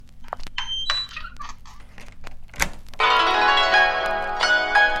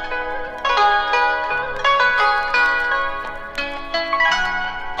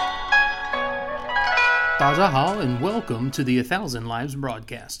Zaha, and welcome to the 1,000 Lives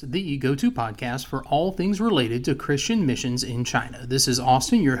broadcast, the go-to podcast for all things related to Christian missions in China. This is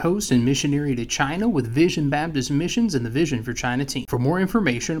Austin, your host and missionary to China with Vision Baptist Missions and the Vision for China team. For more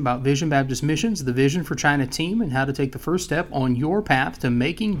information about Vision Baptist Missions, the Vision for China team, and how to take the first step on your path to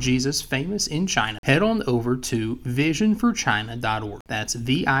making Jesus famous in China, head on over to visionforchina.org. That's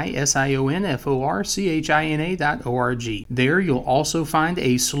visionforchina.org. There you'll also find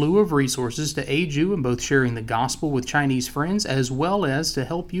a slew of resources to aid you in both sharing the gospel with Chinese friends, as well as to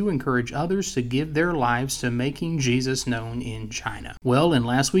help you encourage others to give their lives to making Jesus known in China. Well, in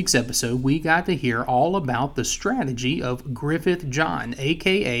last week's episode, we got to hear all about the strategy of Griffith John,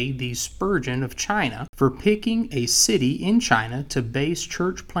 aka the Spurgeon of China, for picking a city in China to base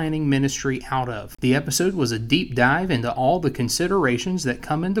church planting ministry out of. The episode was a deep dive into all the considerations that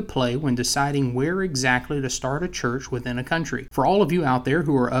come into play when deciding where exactly to start a church within a country. For all of you out there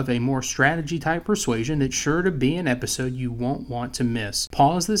who are of a more strategy type persuasion, it's sure to be an episode you won't want to miss.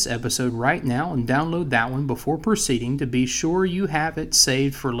 Pause this episode right now and download that one before proceeding to be sure you have it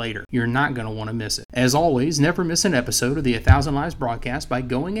saved for later. You're not going to want to miss it. As always, never miss an episode of the 1,000 Lives broadcast by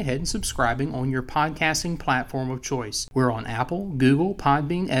going ahead and subscribing on your podcasting platform of choice. We're on Apple, Google,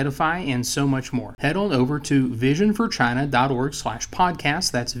 Podbean, Edify, and so much more. Head on over to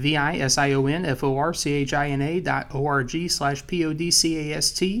visionforchina.org/podcast. That's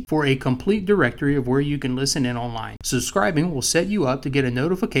visionforchina.org/podcast for a complete directory of where you can listen in online. Subscribing will set you up to get a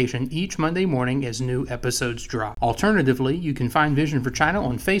notification each Monday morning as new episodes drop. Alternatively, you can find Vision for China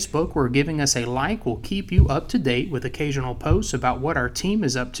on Facebook, where giving us a like will keep you up to date with occasional posts about what our team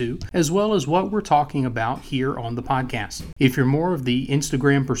is up to, as well as what we're talking about here on the podcast. If you're more of the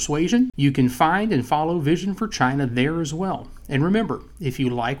Instagram persuasion, you can find and follow Vision for China there as well. And remember, if you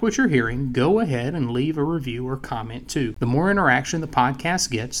like what you're hearing, go ahead and leave a review or comment too. The more interaction the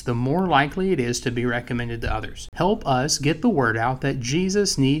podcast gets, the more likely it is to be recommended to others. Help us get the word out that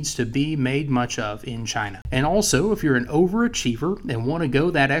Jesus needs to be made much of in China. And also, if you're an overachiever and want to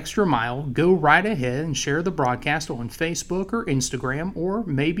go that extra mile, go right ahead and share the broadcast on Facebook or Instagram, or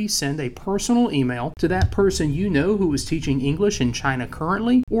maybe send a personal email to that person you know who is teaching English in China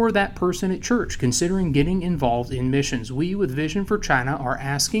currently, or that person at church considering getting involved in missions. We with Vision for China are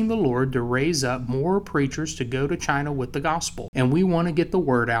asking the Lord to raise up more preachers to go to China with the gospel. And we want to get the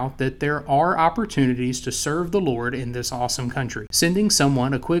word out that there are opportunities to serve the Lord in this awesome country. Sending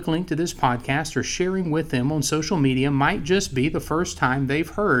someone a quick link to this podcast or sharing with them on social media might just be the first time they've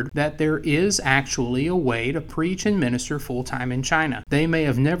heard that there is actually a way to preach and minister full-time in China. They may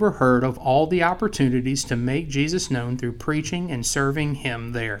have never heard of all the opportunities to make Jesus known through preaching and serving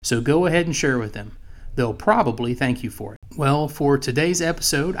Him there. So go ahead and share with them. They'll probably thank you for it. Well, for today's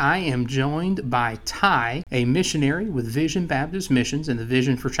episode, I am joined by Ty, a missionary with Vision Baptist Missions and the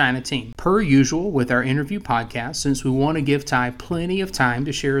Vision for China team. Per usual with our interview podcast, since we want to give Ty plenty of time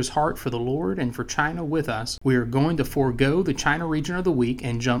to share his heart for the Lord and for China with us, we are going to forego the China region of the week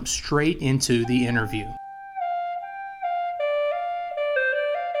and jump straight into the interview.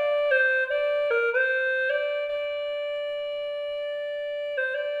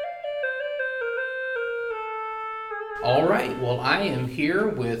 All right, well, I am here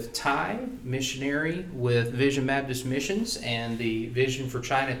with Ty, missionary with Vision Baptist Missions and the Vision for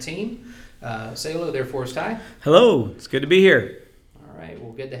China team. Say hello there for us, Ty. Hello, it's good to be here. All right,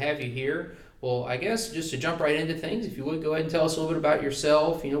 well, good to have you here. Well, I guess just to jump right into things, if you would go ahead and tell us a little bit about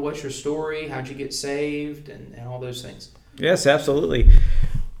yourself, what's your story, how'd you get saved, and all those things. Yes, absolutely.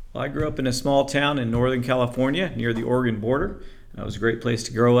 Well, I grew up in a small town in Northern California near the Oregon border. It was a great place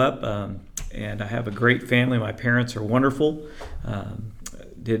to grow up. And I have a great family. My parents are wonderful.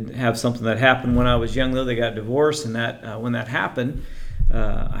 Did have something that happened when I was young, though. They got divorced, and that when that happened,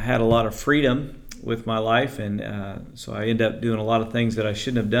 I had a lot of freedom with my life, and so I ended up doing a lot of things that I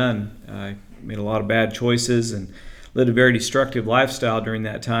shouldn't have done. I made a lot of bad choices and lived a very destructive lifestyle during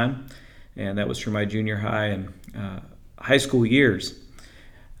that time, and that was through my junior high and high school years.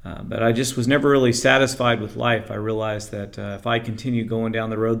 But I just was never really satisfied with life. I realized that if I continued going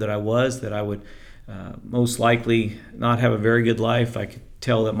down the road that I would most likely not have a very good life. I could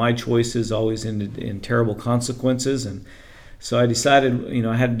tell that my choices always ended in terrible consequences, and so I decided,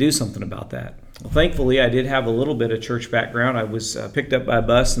 I had to do something about that. Well, thankfully, I did have a little bit of church background. I was picked up by a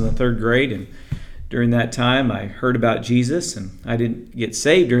bus in the 3rd grade, and during that time, I heard about Jesus, and I didn't get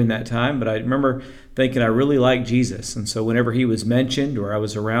saved during that time, but I remember thinking I really liked Jesus. And so whenever he was mentioned or I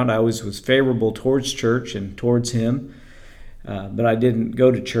was around, I always was favorable towards church and towards him. But I didn't go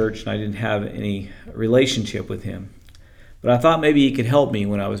to church, and I didn't have any relationship with him. But I thought maybe he could help me.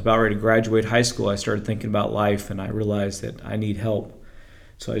 When I was about ready to graduate high school, I started thinking about life, and I realized that I need help.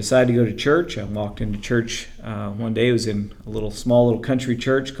 So I decided to go to church. I walked into church one day. It was in a small little country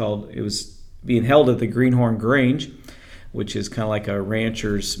church it was being held at the Greenhorn Grange, which is kind of like a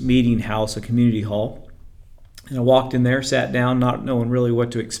rancher's meeting house, a community hall. And I walked in there, sat down, not knowing really what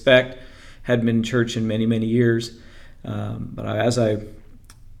to expect. Hadn't been in church in many, many years. But as I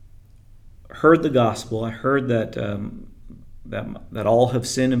heard the gospel, I heard that all have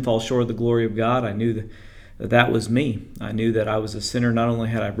sinned and fall short of the glory of God. I knew that was me. I knew that I was a sinner. Not only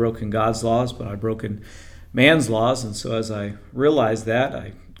had I broken God's laws, but I'd broken man's laws. And so as I realized that,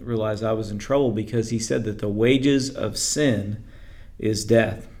 I realized I was in trouble, because he said that the wages of sin is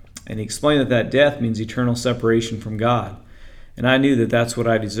death. And he explained that death means eternal separation from God. And I knew that that's what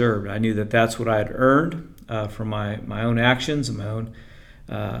I deserved. I knew that that's what I had earned from my own actions and my own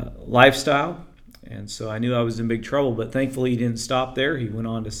lifestyle. And so I knew I was in big trouble, but thankfully he didn't stop there. He went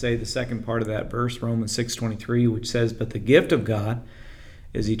on to say the second part of that verse, Romans 6:23, which says, "But the gift of God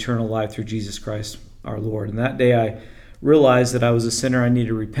is eternal life through Jesus Christ our Lord." And that day I realized that I was a sinner. I needed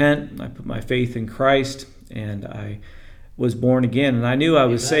to repent. I put my faith in Christ, and I was born again. And I knew I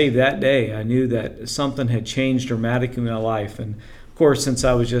was saved that day. I knew that something had changed dramatically in my life. And of course, since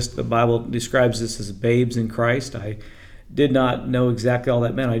I was the Bible describes this as babes in Christ, I did not know exactly all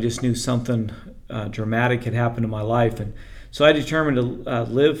that meant. I just knew something dramatic had happened in my life. And so I determined to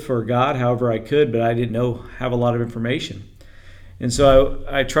live for God however I could, but I didn't have a lot of information. And so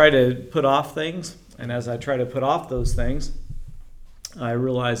I tried to put off things. And as I tried to put off those things, I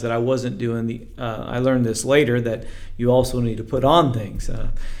realized that I wasn't doing I learned this later, that you also need to put on things,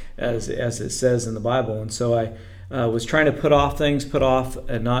 as it says in the Bible. And so I was trying to put off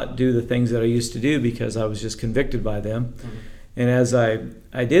and not do the things that I used to do, because I was just convicted by them. Mm-hmm. And as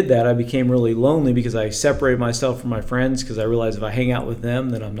I did that, I became really lonely, because I separated myself from my friends, because I realized if I hang out with them,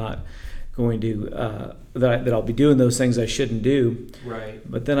 then I'm not going to that I'll be doing those things I shouldn't do. Right.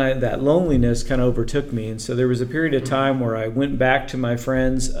 But then that loneliness kind of overtook me, and so there was a period of time where I went back to my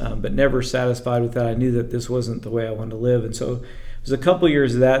friends, but never satisfied with that. I knew that this wasn't the way I wanted to live, and so it was a couple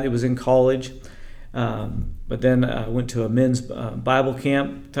years of that. It was in college, but then I went to a men's Bible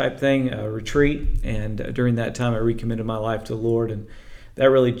camp type thing, a retreat, and during that time I recommitted my life to the Lord. And that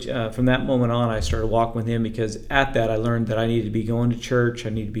really, from that moment on, I started walking with Him, because at that I learned that I needed to be going to church. I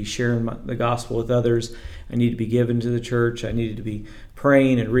needed to be sharing the gospel with others. I needed to be given to the church. I needed to be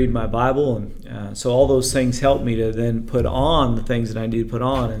praying and reading my Bible. And so all those things helped me to then put on the things that I needed to put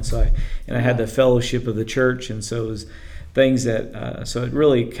on. And so I had the fellowship of the church. And so it was things that, so it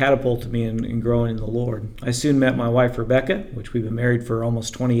really catapulted me in growing in the Lord. I soon met my wife, Rebecca, which we've been married for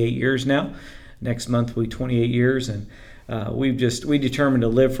almost 28 years now. Next month will be 28 years. And we determined to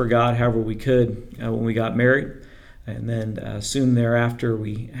live for God however we could when we got married. And then soon thereafter,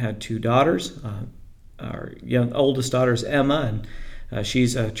 we had two daughters. Our oldest daughter is Emma, and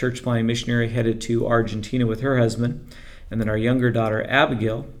she's a church planting missionary headed to Argentina with her husband. And then our younger daughter,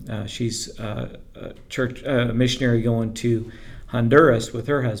 Abigail, she's a church missionary going to Honduras with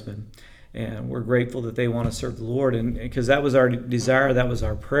her husband. And we're grateful that they want to serve the Lord, and because that was our desire, that was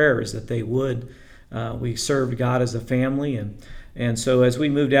our prayer, is that they would. We served God as a family, and so as we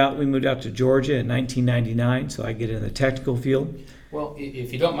moved out to Georgia in 1999. So I get in the technical field. Well,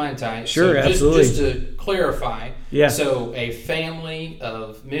 if you don't mind, Ty. Sure, so absolutely. Just to clarify, yeah. So a family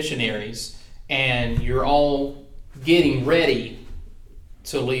of missionaries, and you're all getting ready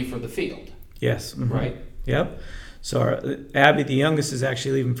to leave for the field. Yes. Mm-hmm. Right. Yep. So Abby, the youngest, is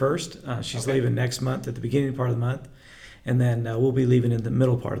actually leaving first. She's leaving next month at the beginning part of the month, and then we'll be leaving in the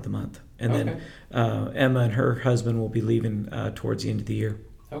middle part of the month. And then Emma and her husband will be leaving towards the end of the year.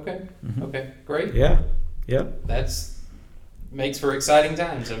 Okay. Mm-hmm. Okay. Great. Yeah. Yep. That's makes for exciting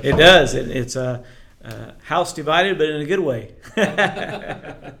times. It does. It's a house divided, but in a good way.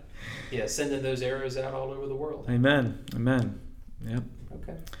 Yeah, sending those arrows out all over the world. Amen. Yep.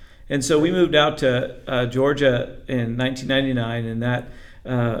 Okay. And so we moved out to Georgia in 1999,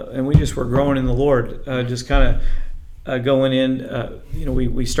 and we just were growing in the Lord, just kind of going in.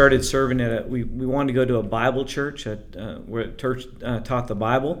 We started serving at we wanted to go to a Bible church where church taught the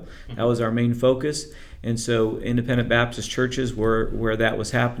Bible. That was our main focus. And so independent Baptist churches were where that was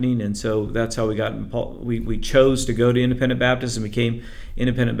happening, and so that's how we chose to go to independent Baptists and became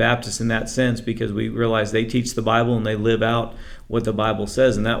independent Baptists in that sense, because we realized they teach the Bible and they live out what the Bible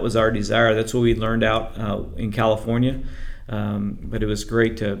says, and that was our desire. That's what we learned out in California, but it was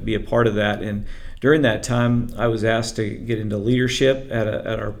great to be a part of that. And during that time, I was asked to get into leadership at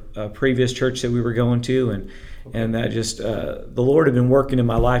our previous church that we were going to, And that just the Lord had been working in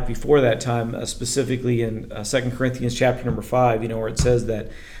my life before that time, specifically in 2 Corinthians chapter number 5, where it says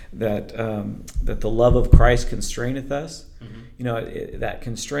that the love of Christ constraineth us. That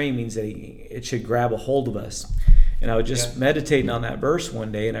constrain means that it should grab a hold of us. And I was just meditating on that verse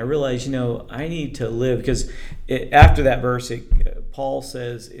one day, and I realized, I need to live, because after that verse, Paul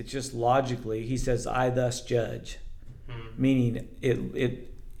says, it's just logically, he says, I thus judge. Meaning,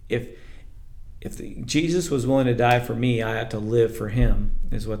 if Jesus was willing to die for me, I have to live for him,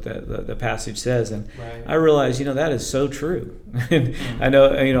 is what the passage says. And I realized, that is so true. And I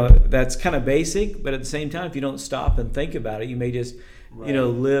know, that's kind of basic, but at the same time, if you don't stop and think about it, you may just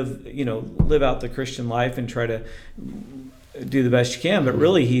live out the Christian life and try to do the best you can. But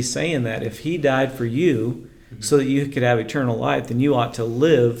really, he's saying that if he died for you so that you could have eternal life, then you ought to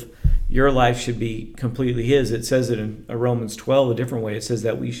live. Your life should be completely his. It says it in Romans 12 a different way. It says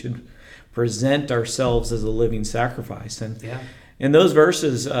that we should present ourselves as a living sacrifice. And those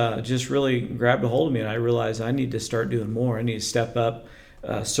verses just really grabbed a hold of me, and I realized I need to start doing more. I need to step up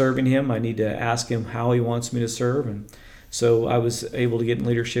serving him. I need to ask him how he wants me to serve. And so I was able to get in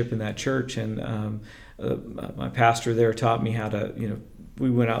leadership in that church, and my pastor there taught me how to, we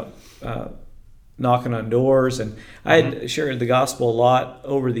went out knocking on doors, and I had shared the gospel a lot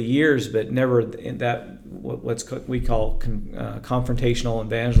over the years, but never in that we call confrontational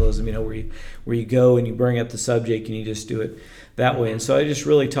evangelism, where you go and you bring up the subject and you just do it that way. And so it just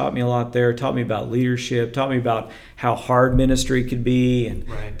really taught me a lot there, taught me about leadership, taught me about how hard ministry could be, and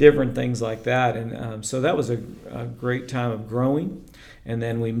different things like that. And so that was a great time of growing. And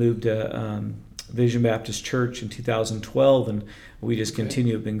then we moved to Vision Baptist Church in 2012, and we just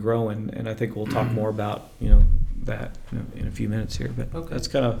continue have been growing. And I think we'll talk more about that in a few minutes here. But that's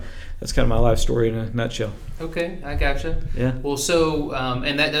kind of my life story in a nutshell. Okay, I gotcha. Yeah. Well, so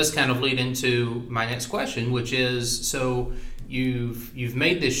and that does kind of lead into my next question, which is, so you've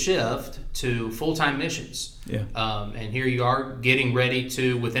made this shift to full-time missions. Yeah. And here you are getting ready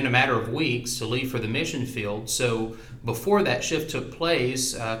to, within a matter of weeks, to leave for the mission field. So before that shift took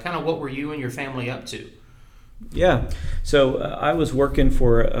place, kind of what were you and your family up to? Yeah. So I was working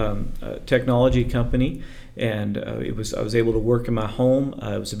for a technology company, and I was able to work in my home.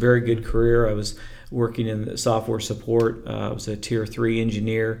 It was a very good career. I was working in the software support. I was a tier 3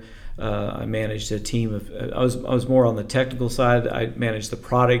 engineer. I managed a team of. I was more on the technical side. I managed the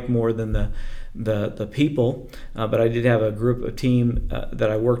product more than the people, but I did have a team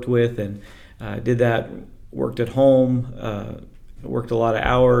that I worked with, and did that. Worked at home. Worked a lot of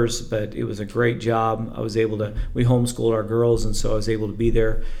hours, but it was a great job. We homeschooled our girls, and so I was able to be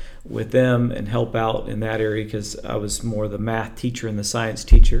there with them and help out in that area, because I was more the math teacher and the science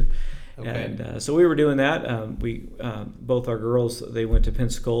teacher. Okay. And so we were doing that. Both our girls, they went to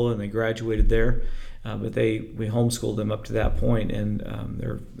Pensacola and they graduated there, but we homeschooled them up to that point, and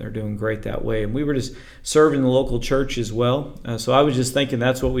they're doing great that way. And we were just serving the local church as well. So I was just thinking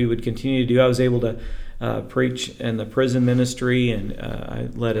that's what we would continue to do. I was able to preach in the prison ministry, and I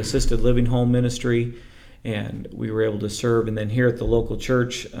led assisted living home ministry, and we were able to serve. And then here at the local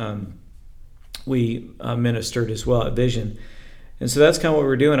church, we ministered as well at Vision. And so that's kind of what we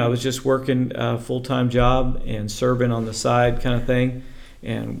were doing. I was just working a full-time job and serving on the side kind of thing,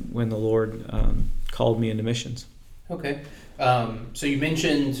 and when the Lord called me into missions. Okay. So you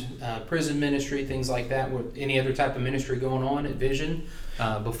mentioned prison ministry, things like that. Were any other type of ministry going on at Vision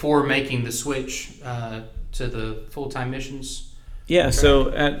before making the switch to the full-time missions? Yeah.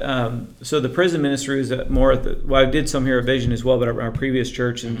 So so the prison ministry is more I did some here at Vision as well, but our previous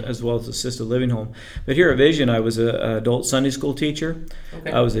church, and as well as assisted living home. But here at Vision, I was an adult Sunday school teacher.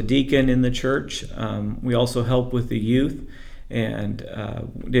 Okay. I was a deacon in the church. We also helped with the youth, and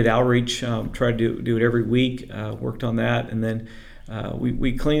did outreach, tried to do it every week, worked on that. And then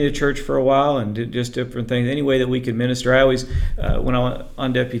we cleaned the church for a while and did just different things, any way that we could minister. I always, when I went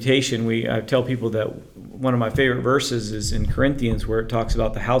on deputation, I tell people that one of my favorite verses is in Corinthians, where it talks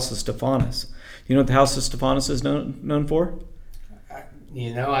about the house of Stephanas. Do you know what the house of Stephanas is known for?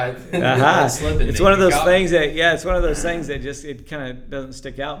 It's one of those things that just, it kind of doesn't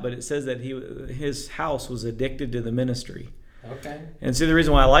stick out, but it says that his house was addicted to the ministry. Okay. And so the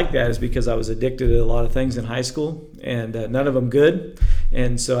reason why I like that is because I was addicted to a lot of things in high school, and none of them good.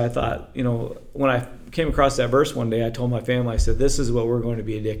 And so I thought, when I came across that verse one day, I told my family, I said, this is what we're going to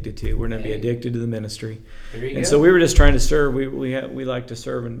be addicted to. We're going to be addicted to the ministry. There you go. So we were just trying to serve. We like to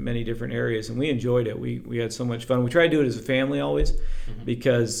serve in many different areas, and we enjoyed it. We had so much fun. We try to do it as a family always,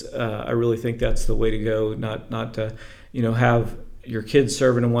 because I really think that's the way to go. Not to have your kids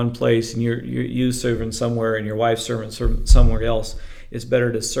serving in one place and you serving somewhere and your wife serving somewhere else. it's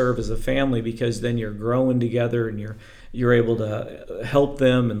better to serve as a family, because then you're growing together and you're able to help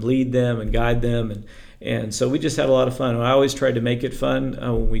them and lead them and guide them. And so we just had a lot of fun. I always tried to make it fun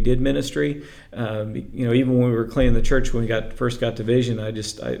when we did ministry. Even when we were cleaning the church, when we first got to Vision, I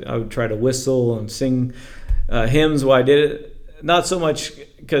would try to whistle and sing hymns while I did it. Not so much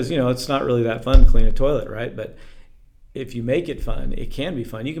because, it's not really that fun to clean a toilet, right? But if you make it fun, it can be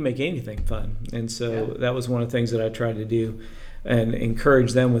fun. You can make anything fun. And so that was one of the things that I tried to do and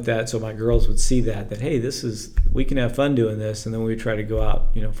encourage them with that, so my girls would see that hey, we can have fun doing this. And then we would try to go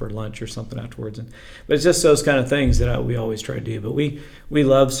out, for lunch or something afterwards. But it's just those kind of things that we always try to do. But we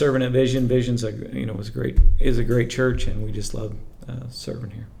love serving at Vision. Vision's is a great church, and we just love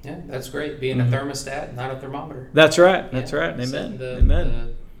serving here. Yeah, that's great. Being a thermostat, not a thermometer. That's right. That's right. Amen.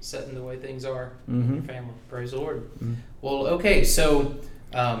 Amen. Setting the way things are in your family. Praise the Lord. Well, okay, so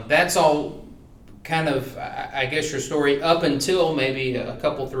that's all kind of, I guess, your story up until maybe a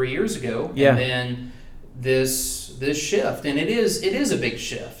couple, 3 years ago. Yeah. And then this shift, and it is a big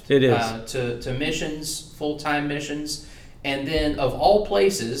shift. It is. To missions, full-time missions, and then of all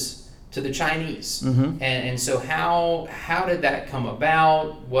places to the Chinese. And so how did that come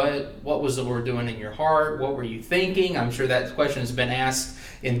about? What was the Lord doing in your heart? What were you thinking? I'm sure that question has been asked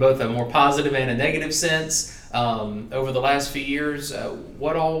in both a more positive and a negative sense over the last few years.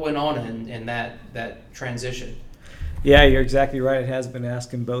 What all went on in that transition? Yeah, you're exactly right. It has been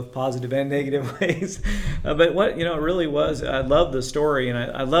asked in both positive and negative ways. But what, it really was, I love the story, and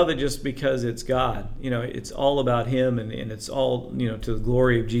I love it just because it's God. It's all about Him, and it's all, to the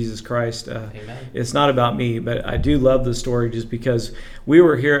glory of Jesus Christ. Amen. It's not about me, but I do love the story just because we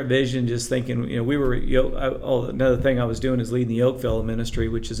were here at Vision just thinking, we were, another thing I was doing is leading the Yokefellow ministry,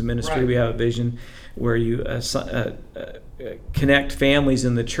 which is a ministry we have at Vision where you connect families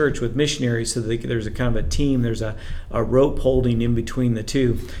in the church with missionaries, so that there's a kind of a team. There's a rope holding in between the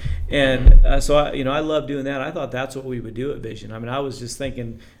two, and so I love doing that. I thought that's what we would do at Vision. I mean, I was just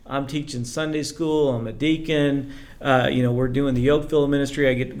thinking, I'm teaching Sunday school, I'm a deacon, we're doing the Yokefellow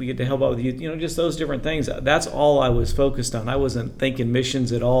ministry. We get to help out with youth, just those different things. That's all I was focused on. I wasn't thinking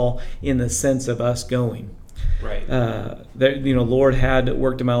missions at all in the sense of us going. Right. Lord had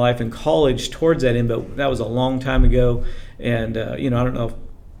worked in my life in college towards that end, but that was a long time ago. And, I don't know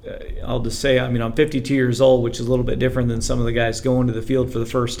if I'll just say, I'm 52 years old, which is a little bit different than some of the guys going to the field for the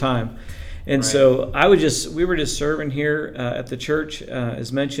first time. And so we were just serving here at the church,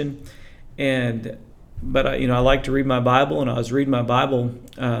 as mentioned. But I like to read my Bible, and I was reading my Bible.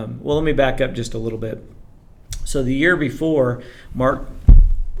 Let me back up just a little bit. So the year before, Mark,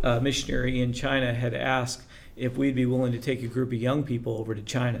 missionary in China, had asked if we'd be willing to take a group of young people over to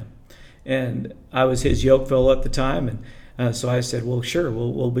China. And I was his yoke fellow at the time, and so I said, well, sure,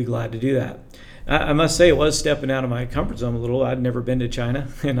 we'll be glad to do that. I must say, it was stepping out of my comfort zone a little. I'd never been to China,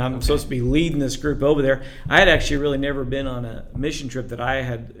 and I'm supposed to be leading this group over there. I had actually really never been on a mission trip that I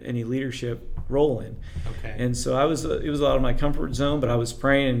had any leadership role in. Okay. And so it was a lot of my comfort zone, but I was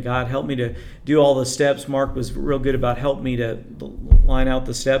praying, and God helped me to do all the steps. Mark was real good about helping me to line out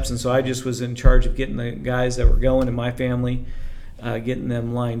the steps, and so I just was in charge of getting the guys that were going in my family, getting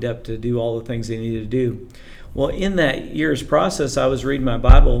them lined up to do all the things they needed to do. Well, in that year's process, I was reading my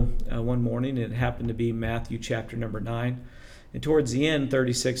Bible one morning, and it happened to be Matthew chapter number 9. And towards the end,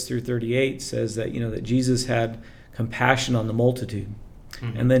 36 through 38 says that, that Jesus had compassion on the multitude.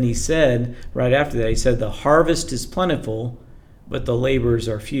 Mm-hmm. And then he said, right after that, he said, the harvest is plentiful, but the laborers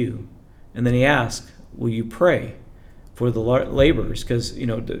are few. And then he asked, will you pray for the laborers? Because,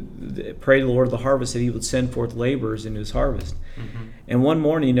 pray to the Lord of the harvest that he would send forth laborers into his harvest. Mm-hmm. And one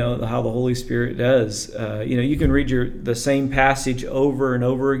morning, how the Holy Spirit does, you can read the same passage over and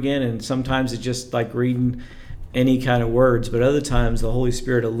over again, and sometimes it's just like reading any kind of words, but other times the Holy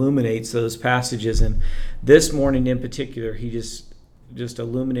Spirit illuminates those passages. And this morning in particular, he just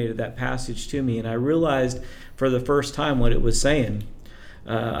illuminated that passage to me, and I realized for the first time what it was saying.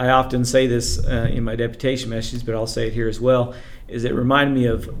 I often say this in my deputation messages, but I'll say it here as well, is it reminded me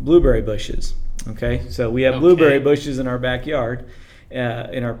of blueberry bushes. Okay, so we have blueberry bushes in our backyard,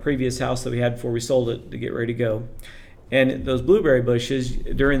 in our previous house that we had before we sold it to get ready to go. And those blueberry bushes,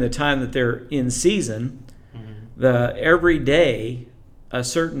 during the time that they're in season, every day a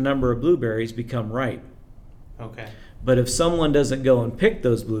certain number of blueberries become ripe. Okay. But if someone doesn't go and pick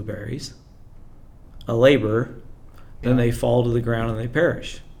those blueberries, a laborer, then they fall to the ground and they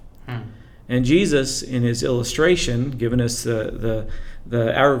perish. And Jesus, in his illustration, giving us the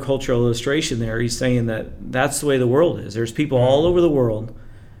agricultural illustration there, he's saying that that's the way the world is. There's people all over the world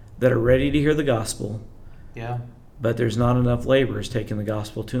that are ready to hear the gospel, but there's not enough laborers taking the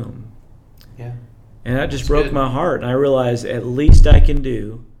gospel to them. Yeah. And that just That's broke good. my heart. And I realized at least I can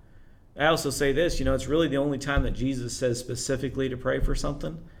do. I also say this, it's really the only time that Jesus says specifically to pray for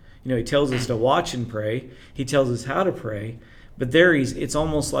something. He tells us to watch and pray. He tells us how to pray. But it's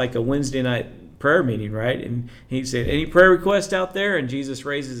almost like a Wednesday night prayer meeting, right? And he said, any prayer request out there? And Jesus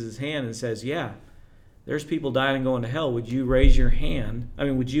raises his hand and says, yeah, there's people dying and going to hell. Would you raise your hand?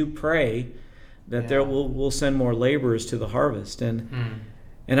 Would you pray that we'll send more laborers to the harvest?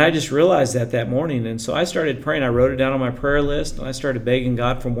 And I just realized that morning. And so I started praying. I wrote it down on my prayer list. And I started begging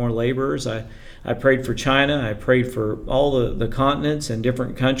God for more laborers. I prayed for China. I prayed for all the continents and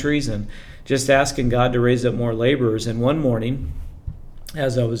different countries, and just asking God to raise up more laborers. And one morning,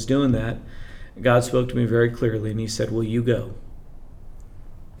 as I was doing that, God spoke to me very clearly, and he said, will you go?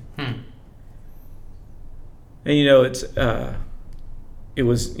 And it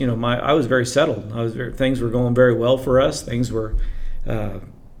was, I was very settled. Things were going very well for us. Things were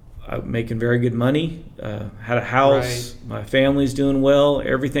making very good money. Had a house. Right. My family's doing well.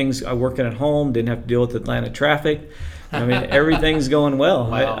 I'm working at home. Didn't have to deal with Atlanta traffic. Everything's going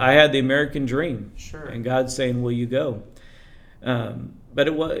well. Wow. I had the American dream. Sure. And God's saying, will you go? But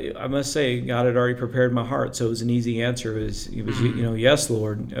I must say, God had already prepared my heart, so it was an easy answer. It was yes,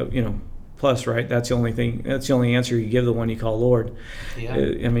 Lord. Plus, right? That's the only thing. That's the only answer you give the one you call Lord.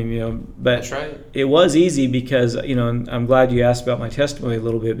 Yeah. But that's right. It was easy because, and I'm glad you asked about my testimony a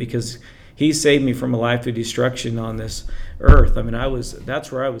little bit, because He saved me from a life of destruction on this earth.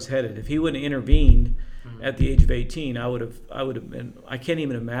 That's where I was headed. If He wouldn't have intervened at the age of 18, I would have been. I can't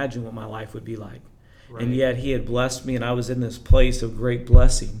even imagine what my life would be like. Right. And yet He had blessed me, and I was in this place of great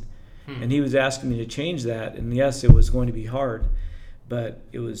blessing. And He was asking me to change that. And yes, it was going to be hard, but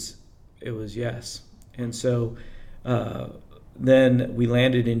it was yes. And so then we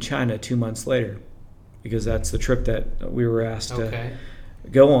landed in China 2 months later, because that's the trip that we were asked to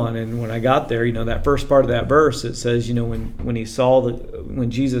go on. And when I got there, that first part of that verse, it says, when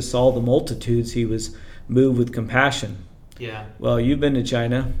Jesus saw the multitudes, He was moved with compassion. Yeah. Well, you've been to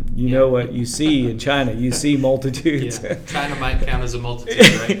China. You know what you see in China. You see multitudes. Yeah. China might count as a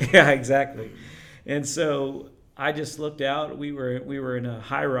multitude, right? Yeah, exactly. And so I just looked out. We were in a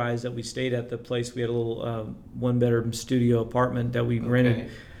high rise that we stayed at the place. We had a little one bedroom studio apartment that we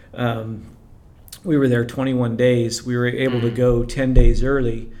rented. We were there 21 days. We were able to go 10 days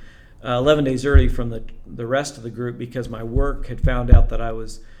early, 11 days early from the rest of the group, because my work had found out that I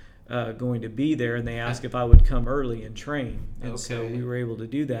was going to be there, and they asked if I would come early and train. And so we were able to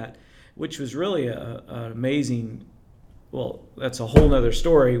do that, which was really an amazing. Well, that's a whole nother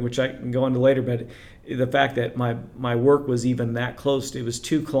story, which I can go into later, but the fact that my work was even that close, it was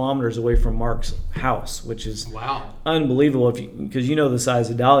 2 kilometers away from Mark's house, which is unbelievable because the size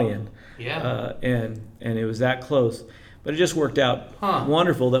of Dalian. Yeah. And it was that close. But it just worked out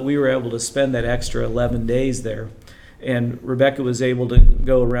wonderful that we were able to spend that extra 11 days there. And Rebecca was able to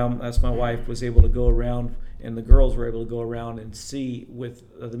go around, that's my wife, was able to go around, and the girls were able to go around and see with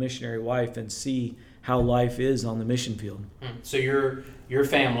the missionary wife and see how life is on the mission field. So your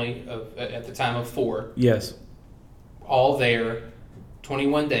family at the time of 4, yes, all there,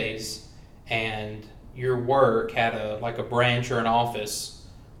 21 days, and your work had a branch or an office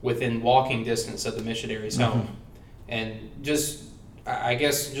within walking distance of the missionary's home. And I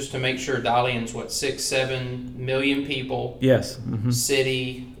guess just to make sure, Dalian's 6-7 million people. Yes.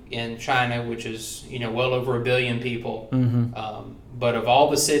 City in China, which is well over 1 billion people. But of all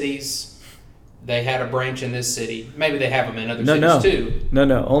the cities, they had a branch in this city. Maybe they have them in other cities too.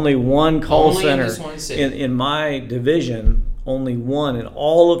 No. Only one call center. In this one city. In my division, only one in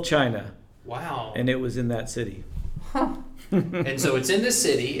all of China. Wow. And it was in that city. Huh. And so it's in the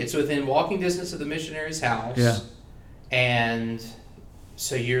city. It's within walking distance of the missionary's house. Yeah. And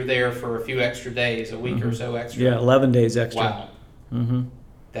so you're there for a few extra days, a week or so extra. Yeah, 11 days extra. Wow.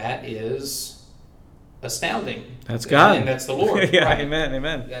 That is astounding. That's God. And that's the Lord. Yeah, right? Amen.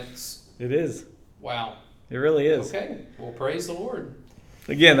 It is. Wow. It really is. Okay. Well, praise the Lord.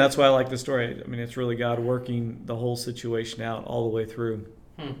 Again, that's why I like the story. It's really God working the whole situation out all the way through.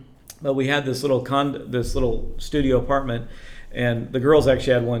 But we had this little studio apartment, and the girls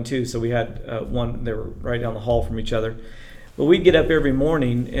actually had one too. So we had one. They were right down the hall from each other. But we'd get up every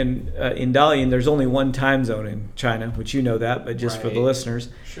morning, and in Dalian, there's only one time zone in China, which you know that, but just for the listeners.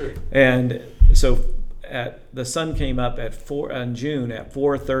 Sure. And so the sun came up in June at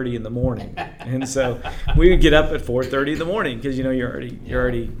 4:30 in the morning, and so we would get up at 4:30 in the morning because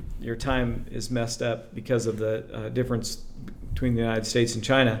your time is messed up because of the difference between the United States and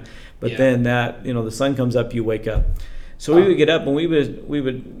China. But then the sun comes up, you wake up. So we would get up and we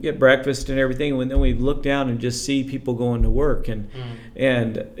would get breakfast and everything, and then we'd look down and just see people going to work, and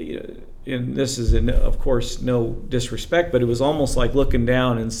and this is of course no disrespect, but it was almost like looking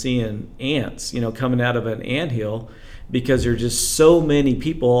down and seeing ants, coming out of an anthill, because there's just so many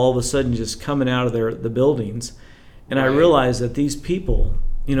people all of a sudden just coming out of the buildings. And I realized that these people,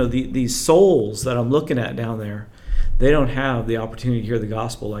 these souls that I'm looking at down there, they don't have the opportunity to hear the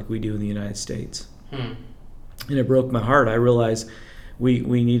gospel like we do in the United States. And it broke my heart. I realized we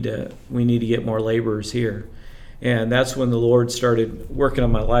need to get more laborers here. And that's when the Lord started working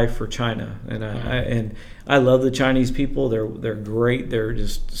on my life for China. And I love the Chinese people. They're great. They're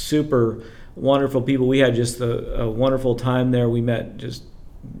just super wonderful people. We had just a wonderful time there. We met just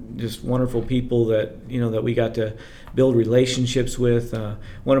wonderful people that that we got to build relationships with.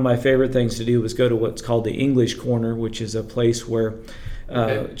 One of my favorite things to do was go to what's called the English Corner, which is a place where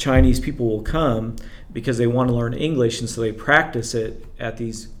Chinese people will come because they want to learn English, and so they practice it at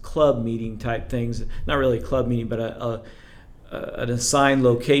these club meeting type things. Not really a club meeting, but an assigned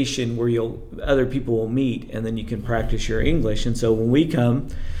location where other people will meet, and then you can practice your English. And so when we come,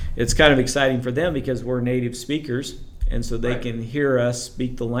 it's kind of exciting for them because we're native speakers, and so they can hear us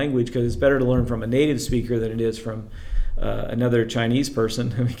speak the language, because it's better to learn from a native speaker than it is from another Chinese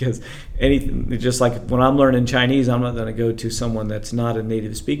person. Because anything, just like when I'm learning Chinese, I'm not going to go to someone that's not a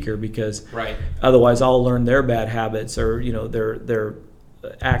native speaker, because otherwise I'll learn their bad habits or their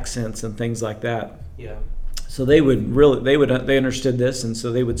accents and things like that. Yeah. So they understood this, and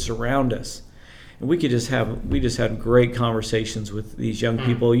so they would surround us. And we just had great conversations with these young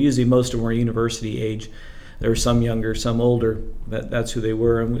people. Usually most of them were university age. There were some younger, some older, but that's who they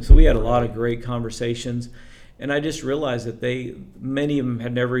were. And so we had a lot of great conversations. And I just realized that many of them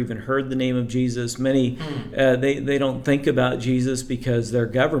had never even heard the name of Jesus. Many, they don't think about Jesus because their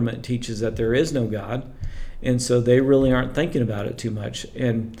government teaches that there is no God. And so they really aren't thinking about it too much.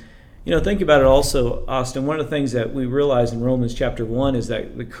 And, think about it also, Austin. One of the things that we realize in Romans chapter 1 is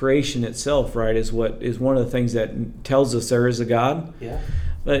that the creation itself, is one of the things that tells us there is a God. Yeah.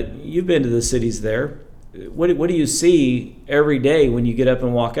 But you've been to the cities there. What do you see every day when you get up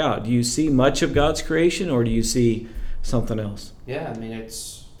and walk out? Do you see much of God's creation, or do you see something else? Yeah, I mean,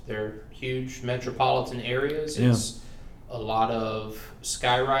 they're huge metropolitan areas. It's a lot of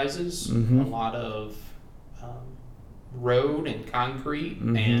sky rises, a lot of road and concrete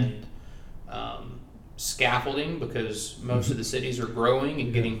and scaffolding, because most of the cities are growing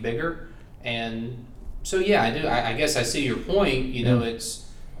and getting bigger. And so, I guess I see your point.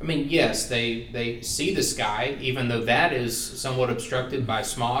 Yes, they see the sky, even though that is somewhat obstructed by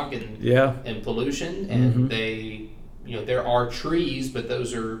smog and pollution, and there are trees, but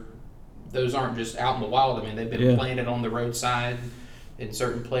those aren't just out in the wild. I mean, they've been planted on the roadside in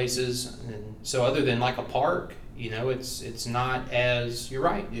certain places, and so other than like a park, it's not as, you're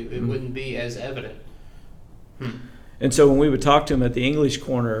right, it wouldn't be as evident. And so when we would talk to them at the English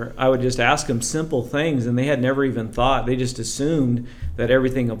Corner, I would just ask them simple things, and they had never even thought. They just assumed that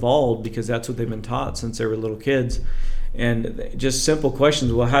everything evolved because that's what they've been taught since they were little kids. And just simple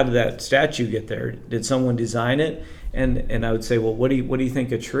questions. Well, how did that statue get there? Did someone design it? And I would say, well, what do you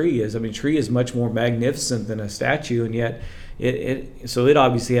think a tree is? I mean, a tree is much more magnificent than a statue, and yet it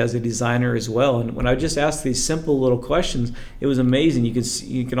obviously has a designer as well. And when I just asked these simple little questions, it was amazing.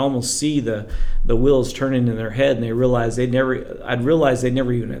 You can almost see the wheels turning in their head, and I'd realized they never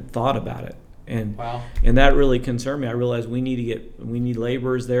even had thought about it. And and that really concerned me. I realized we need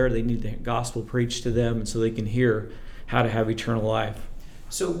laborers there. They need the gospel preached to them, and so they can hear how to have eternal life.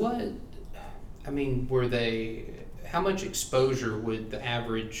 So how much exposure would the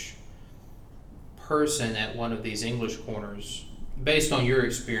average person at one of these English corners, based on your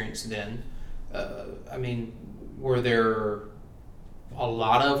experience then, were there a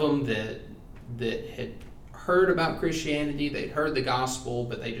lot of them that had heard about Christianity, they'd heard the gospel,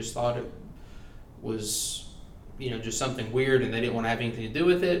 but they just thought it was just something weird and they didn't want to have anything to do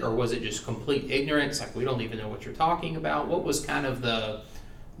with it? Or was it just complete ignorance, like we don't even know what you're talking about? What was kind of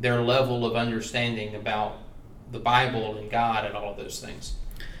their level of understanding about the Bible and God and all of those things?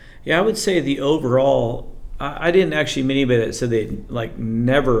 Yeah, I would say the overall, I didn't actually meet anybody that said they'd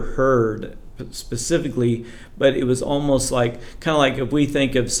never heard specifically, but it was almost kind of like if we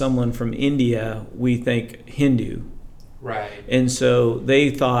think of someone from India, we think Hindu. Right. And so they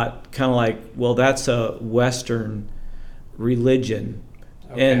thought kind of well, that's a Western religion.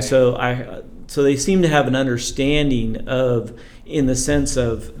 Okay. And so they seem to have an understanding of, in the sense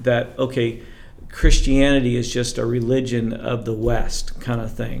of that, okay, Christianity is just a religion of the West kind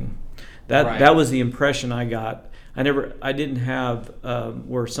of thing. That was the impression I got. I didn't have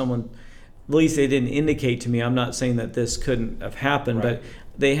where someone, at least they didn't indicate to me. I'm not saying that this couldn't have happened, but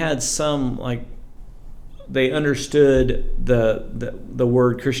they had some they understood the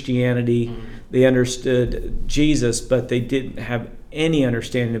word Christianity. They understood Jesus, but they didn't have any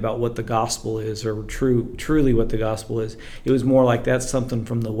understanding about what the gospel is, or truly what the gospel is. It was more like, that's something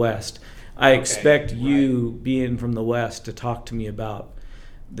from the West. I expect you, being from the West, to talk to me about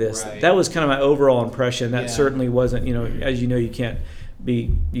this. Right. That was kind of my overall impression. That certainly wasn't, as you know, you can't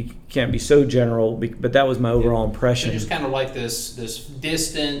be so general, but that was my overall impression. So just kind of like this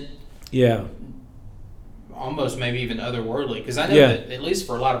distant, almost maybe even otherworldly, because I know that at least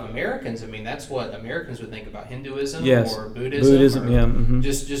for a lot of Americans, I mean, that's what Americans would think about Hinduism or Buddhism, or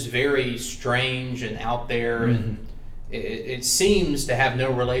just very strange and out there, and it seems to have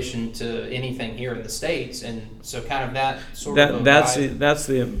no relation to anything here in the States, and so kind of that sort of that's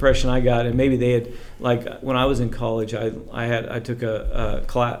the impression I got. And maybe they had, like, when I was in college, I took a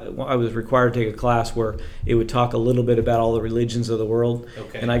class. I was required to take a class where it would talk a little bit about all the religions of the world,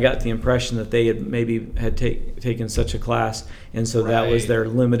 and I got the impression that they had taken such a class, and so that was their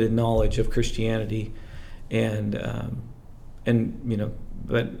limited knowledge of Christianity, and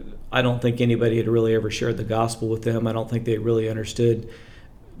but I don't think anybody had really ever shared the gospel with them. I don't think they really understood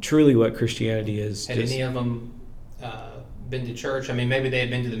truly what Christianity is. Had any of them been to church? I mean, maybe they had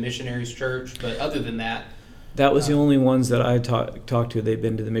been to the missionaries' church, but other than that... That was the only ones that I talked to. They'd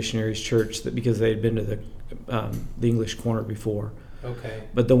been to the missionaries' church because they had been to the English Corner before. Okay.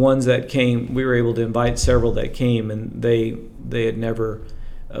 But the ones that came, we were able to invite several that came, and they had never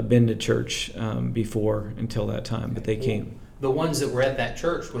been to church before until that time, but they came. The ones that were at that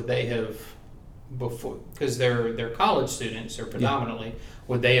church, would they have, before, because they're college students, or predominantly,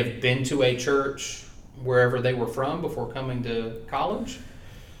 would they have been to a church wherever they were from before coming to college?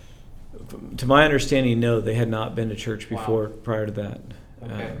 To my understanding, no, they had not been to church before prior to that.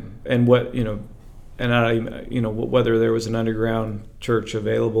 Okay. And whether there was an underground church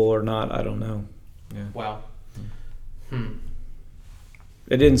available or not, I don't know. Yeah. Wow.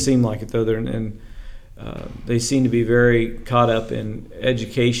 It didn't seem like it, though. They seem to be very caught up in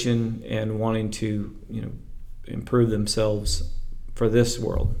education and wanting to, improve themselves for this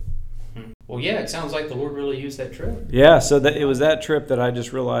world. Well, yeah, it sounds like the Lord really used that trip. Yeah, so it was that trip that I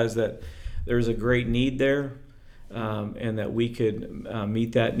just realized that there's a great need there, and that we could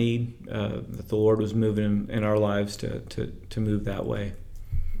meet that need, that the Lord was moving in our lives to move that way.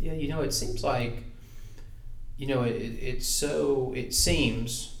 Yeah, it seems like, it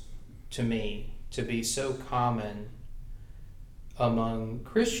seems to me to be so common among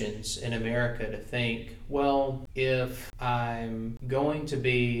Christians in America to think, well, if I'm going to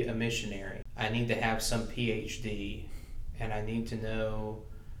be a missionary, I need to have some PhD, and I need to know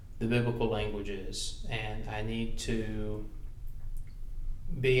the biblical languages, and I need to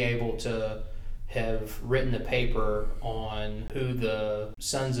be able to have written a paper on who the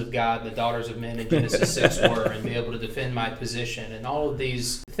sons of God, the daughters of men in Genesis 6 were, and be able to defend my position, and all of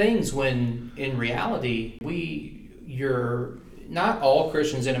these things, when in reality, you're not all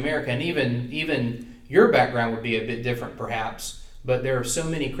Christians in America, and even your background would be a bit different perhaps, but there are so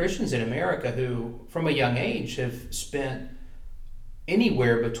many Christians in America who, from a young age, have spent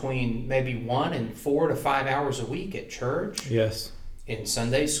anywhere between maybe 1 and 4 to 5 hours a week at church. Yes. In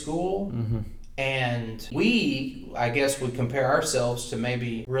Sunday school. And we, I guess, would compare ourselves to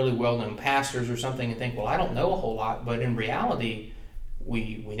maybe really well-known pastors or something and think, well, I don't know a whole lot. But in reality,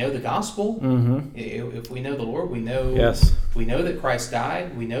 we know the gospel. If we know the Lord, we know that Christ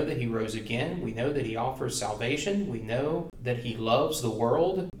died. We know that He rose again. We know that He offers salvation. We know that He loves the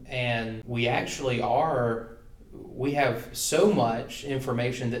world. And we actually we have so much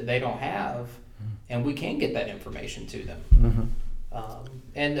information that they don't have, and we can get that information to them.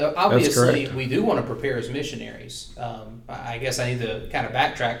 And obviously, we do want to prepare as missionaries. I guess I need to kind of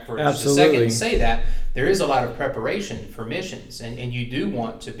backtrack for just a second and say that there is a lot of preparation for missions, and you do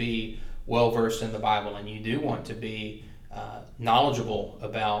want to be well-versed in the Bible, and you do want to be knowledgeable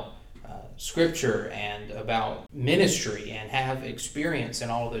about Scripture and about ministry and have experience in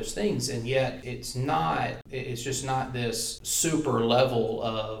all of those things, and yet it's just not this super level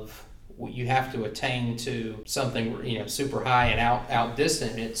of you have to attain to something super high and out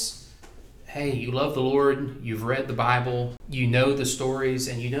distant. It's, hey, you love the Lord, you've read the Bible, you know the stories,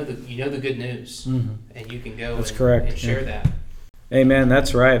 and you know the good news, and you can go and share that. Amen.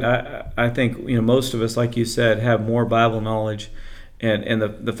 That's right. I think most of us, like you said, have more Bible knowledge, and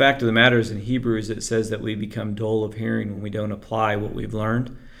the fact of the matter is, in Hebrews it says that we become dull of hearing when we don't apply what we've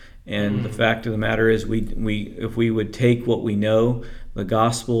learned. And the fact of the matter is, we if we would take what we know, the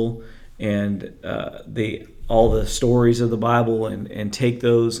gospel, and all the stories of the Bible, and take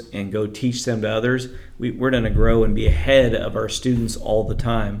those and go teach them to others, we're going to grow and be ahead of our students all the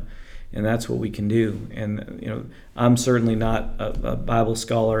time. and that's what we can do. And I'm certainly not a Bible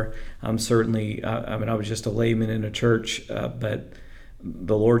scholar. I'm certainly I was just a layman in a church, but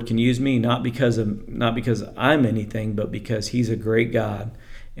the Lord can use me not because I'm anything, but because He's a great God.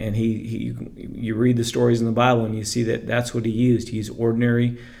 And you read the stories in the Bible and you see that that's what He used. He used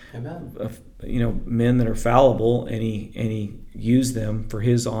ordinary, men that are fallible, and he used them for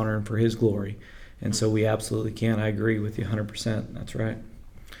His honor and for His glory. And so we absolutely can. I agree with you 100%. That's right.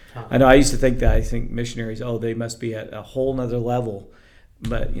 I know I used to think that. I think missionaries, they must be at a whole nother level.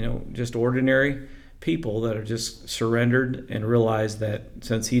 But, just ordinary people that are just surrendered and realize that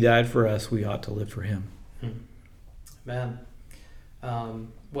since He died for us, we ought to live for Him. Amen.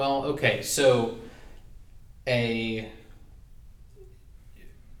 Well, okay, so I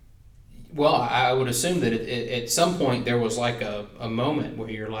would assume that at some point there was like a moment where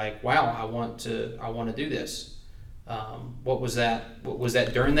you're like, wow, I want to do this. What was that? Was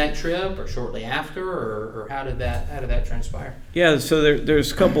that during that trip or shortly after, or how did that transpire? Yeah, so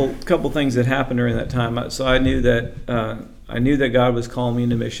there's a couple things that happened during that time. So I knew that God was calling me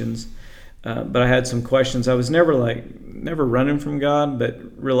into missions. But I had some questions. I was never running from God, but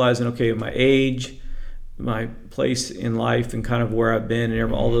realizing, okay, my age, my place in life, and kind of where I've been,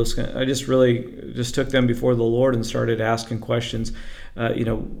 and all those. I just took them before the Lord and started asking questions. A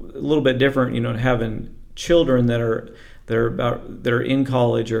little bit different. Having children that are in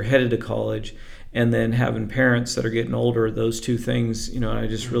college or headed to college, and then having parents that are getting older. Those two things. I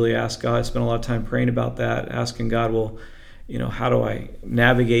just really asked God. I spent a lot of time praying about that, asking God, well, how do I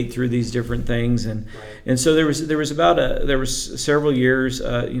navigate through these different things? And right. And so there was several years,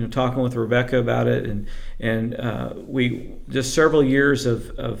 talking with Rebecca about it, and we just several years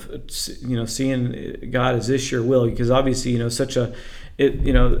of seeing God, is this your will? Because obviously,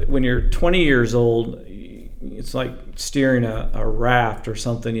 when you're 20 years old, it's like steering a raft or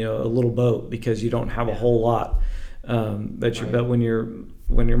something, a little boat, because you don't have a whole lot. But when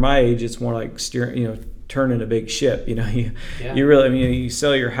you're my age, it's more like steering, turning a big ship. You really, you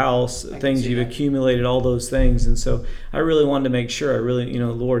sell your house, things you've accumulated, all those things. And so I really wanted to make sure,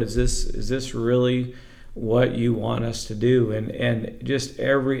 Lord, is this really what you want us to do? And just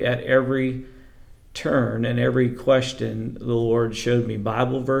at every turn and every question, the Lord showed me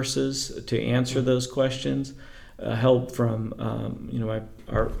Bible verses to answer those questions. Help from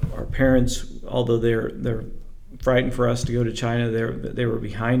our parents, although they're frightened for us to go to China, they were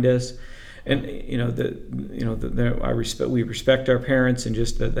behind us. And we respect our parents, and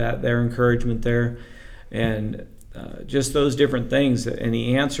just that their encouragement there, and just those different things. And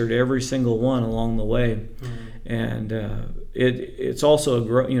He answered every single one along the way. Mm-hmm. And it's also a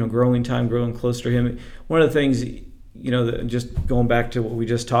growing time, growing closer to Him. One of the things, just going back to what we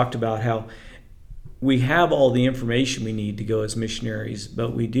just talked about, how we have all the information we need to go as missionaries,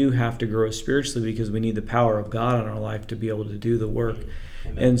 but we do have to grow spiritually, because we need the power of God in our life to be able to do the work.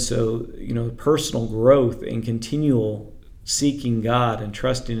 Amen. And so, personal growth and continual seeking God and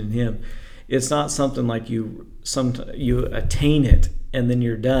trusting in Him, it's not something like you attain it and then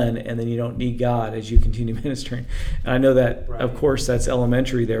you're done, and then you don't need God as you continue ministering. And I know that, right, of course, that's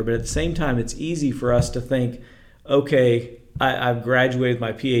elementary there, but at the same time, it's easy for us to think, okay, I've graduated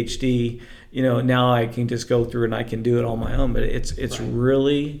my PhD, now I can just go through and I can do it on my own. But it's right,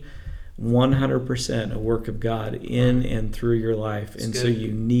 really 100% a work of God in and through your life. That's and good. So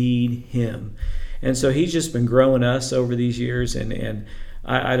you need Him. And so He's just been growing us over these years, and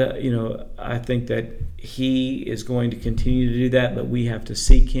I think that He is going to continue to do that, but we have to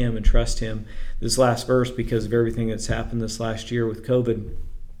seek Him and trust Him. This last verse, because of everything that's happened this last year with COVID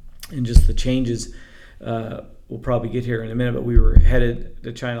and just the changes, we'll probably get here in a minute, but we were headed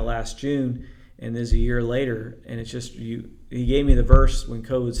to China last June, and this is a year later, and it's just He gave me the verse when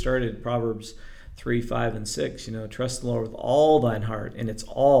COVID started, Proverbs 3, 5, and 6. Trust the Lord with all thine heart, and it's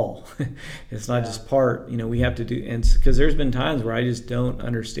all. It's not just part. We have to do, and because there's been times where I just don't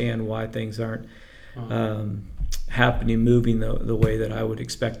understand why things aren't happening, moving the way that I would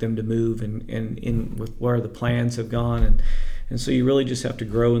expect them to move, and in with where the plans have gone, and so you really just have to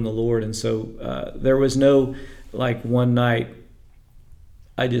grow in the Lord. And so there was no one night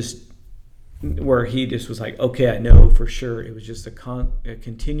where He just was like, okay, I know for sure. It was just a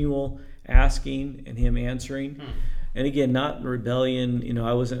continual asking and Him answering. And again, not in rebellion.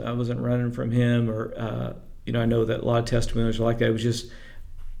 I wasn't running from Him, or I know that a lot of testimonies are like that. It was just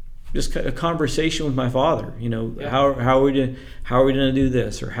a conversation with my Father. How are we going to do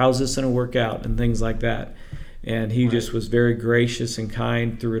this, or how's this going to work out, and things like that. And He just was very gracious and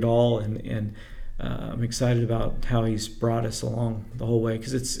kind through it all, and I'm excited about how He's brought us along the whole way,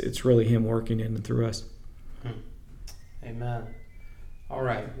 because it's really Him working in and through us. Amen. All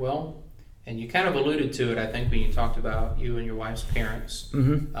right. Well, And you kind of alluded to it, I think, when you talked about you and your wife's parents.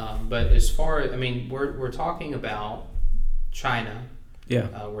 Mm-hmm. But as far as, I mean, we're talking about China.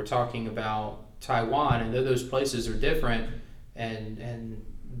 Yeah. We're talking about Taiwan, and though those places are different, and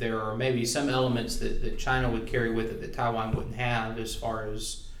there are maybe some elements that China would carry with it that Taiwan wouldn't have, as far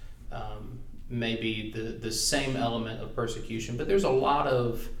as maybe the same element of persecution. But there's a lot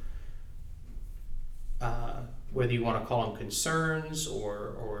of whether you want to call them concerns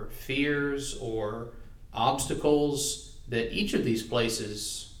or fears or obstacles that each of these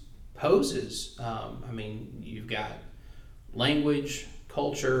places poses. I mean, you've got language,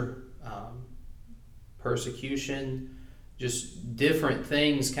 culture, persecution, just different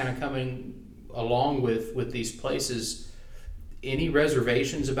things kind of coming along with these places. Any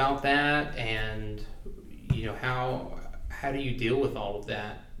reservations about that, and how do you deal with all of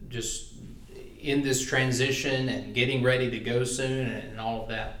that, just in this transition and getting ready to go soon and all of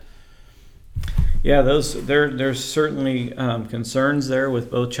that? Yeah, there's certainly concerns there with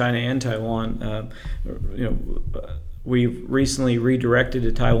both China and Taiwan. We've recently redirected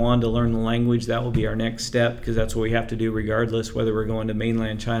to Taiwan to learn the language. That will be our next step, because that's what we have to do regardless whether we're going to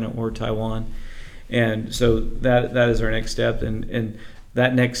mainland China or Taiwan. And so that is our next step, and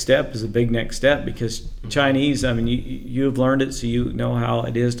that next step is a big next step, because Chinese, I mean, you have learned it, so you know how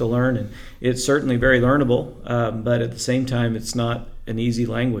it is to learn, and it's certainly very learnable, but at the same time, it's not an easy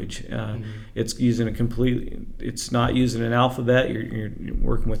language. It's it's not using an alphabet. You're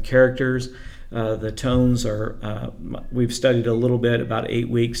working with characters. The tones are, we've studied a little bit, about 8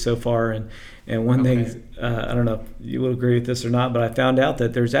 weeks so far, and one thing, I don't know if you will agree with this or not, but I found out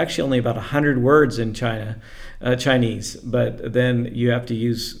that there's actually only about 100 words in Chinese, but then you have to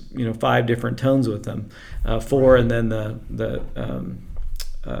use 5 different tones with them, 4, and then the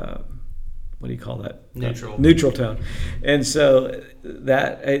what do you call that? Neutral tone. And so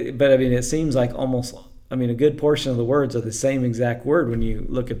that, but I mean, it seems like almost, I mean, a good portion of the words are the same exact word when you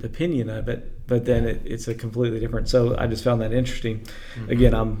look at the opinion of it, but then it's a completely different. So I just found that interesting. Mm-hmm.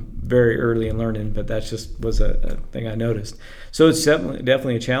 Again, I'm very early in learning, but that just was a thing I noticed. So it's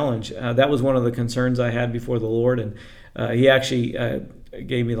definitely a challenge. That was one of the concerns I had before the Lord, and he actually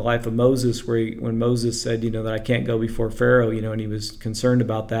gave me the life of Moses, when Moses said, that I can't go before Pharaoh, and he was concerned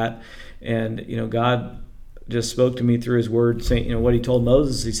about that. And, God just spoke to me through his word, saying, what he told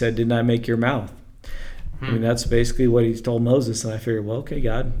Moses. He said, "Didn't I make your mouth?" I mean, that's basically what he told Moses. And I figured, well, okay,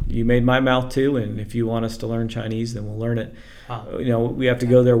 God, you made my mouth too. And if you want us to learn Chinese, then we'll learn it. We have to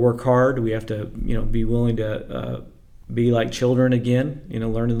go there, work hard. We have to, be willing to be like children again,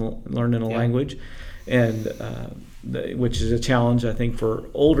 learning a language. And which is a challenge, I think, for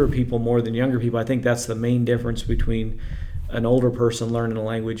older people more than younger people. I think that's the main difference between an older person learning a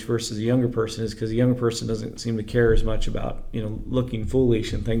language versus a younger person, is because a younger person doesn't seem to care as much about looking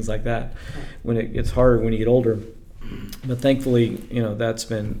foolish and things like that when it gets harder when you get older. But thankfully, that's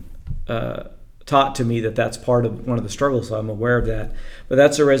been taught to me that that's part of one of the struggles, so I'm aware of that. But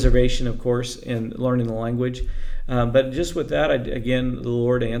that's a reservation, of course, in learning the language. But just with that, again, the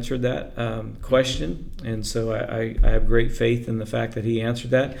Lord answered that question, and so I have great faith in the fact that He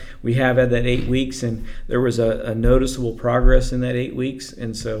answered that. We have had that 8 weeks, and there was a noticeable progress in that 8 weeks,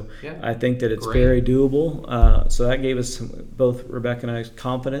 and so I think that it's very doable. So that gave us both Rebecca and I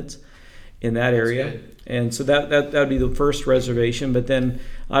confidence in that area. And so that would be the first reservation. But then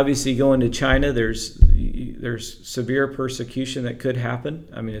obviously going to China, there's severe persecution that could happen.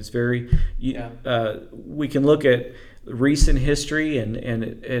 I mean, it's very we can look at recent history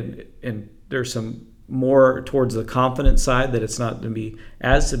and there's some more towards the confident side that it's not going to be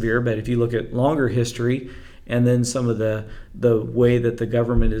as severe. But if you look at longer history and then some of the way that the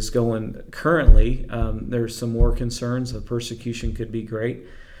government is going currently, there's some more concerns of persecution could be great.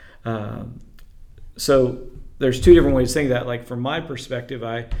 So there's 2 different ways to think that. Like from my perspective,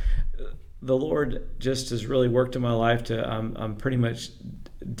 the Lord just has really worked in my life I'm pretty much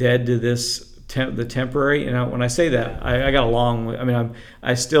dead to this the temporary. And when I say that, I got a long way. I mean,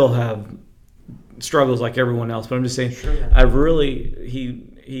 I still have struggles like everyone else, but I'm just saying,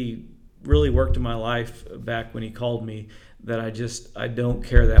 he really worked in my life back when he called me, that I don't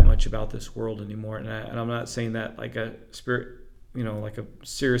care that much about this world anymore. And I'm not saying that like a spirit, like a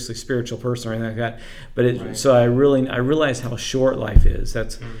seriously spiritual person or anything like that. But so I realize how short life is.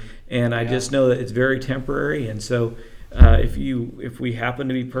 And I just know that it's very temporary. And so if we happen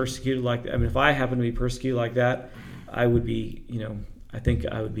to be persecuted like that, I mean, if I happen to be persecuted like that, I would be, I think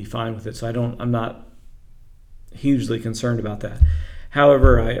I would be fine with it. So I'm not hugely concerned about that.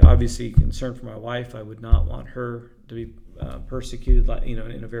 However, I obviously concerned for my wife. I would not want her to be persecuted,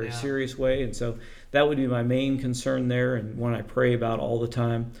 in a very serious way, and so that would be my main concern there, and one I pray about all the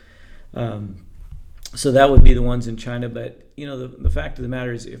time. So that would be the ones in China. But the fact of the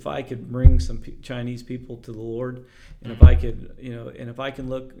matter is, if I could bring some Chinese people to the Lord, and if I could, and if I can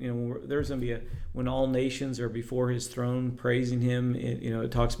look, there's going to be when all nations are before His throne praising Him.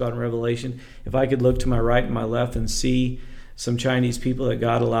 It talks about in Revelation. If I could look to my right and my left and see some Chinese people that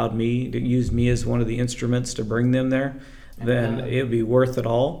God allowed me to use me as one of the instruments to bring them there, then it would be worth it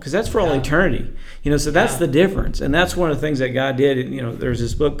all, because that's for all eternity. So that's the difference, and that's one of the things that God did. There's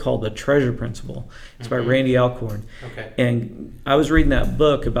this book called The Treasure Principle. It's by Randy Alcorn. Okay. And I was reading that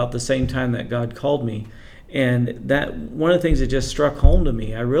book about the same time that God called me, and that one of the things that just struck home to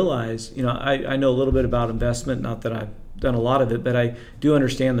me, I realized, I know a little bit about investment, not that I've done a lot of it, but I do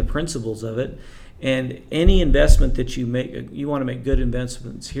understand the principles of it. And any investment that you make, you want to make good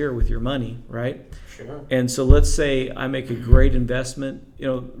investments here with your money, right? Sure. And so let's say I make a great investment.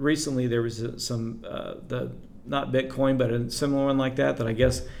 Recently there was some, not Bitcoin, but a similar one like that I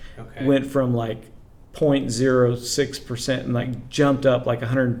guess went from like 0.06% and like jumped up like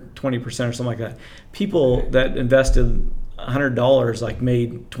 120% or something like that. People that invested $100 like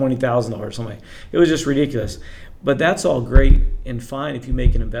made $20,000 or something. It was just ridiculous. But that's all great and fine if you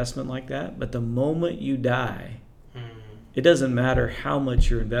make an investment like that. But the moment you die, it doesn't matter how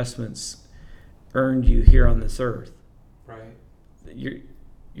much your investments earned you here on this earth. Right.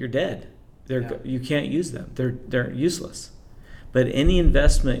 You're dead. You can't use them. They're useless. But any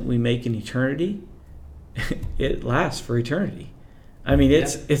investment we make in eternity, it lasts for eternity. I mean,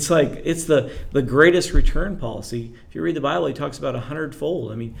 it's like it's the greatest return policy. If you read the Bible, he talks about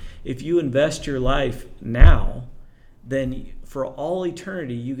 100-fold. I mean, if you invest your life now, then for all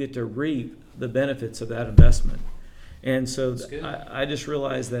eternity you get to reap the benefits of that investment. And so I just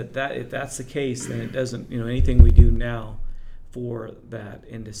realized that if that's the case, then it doesn't, anything we do now for that,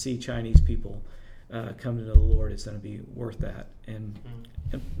 and to see Chinese people come to know the Lord, is going to be worth that. And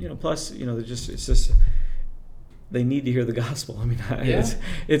plus, it's just they need to hear the gospel. I mean,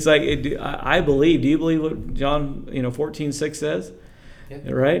 it's like I believe. Do you believe what John 14:6 says?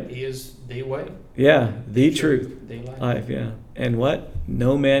 Yeah. Right? He is the way. Yeah, the truth, the life. Yeah, and what?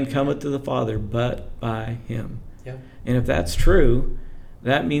 No man cometh to the Father but by Him. Yeah. And if that's true,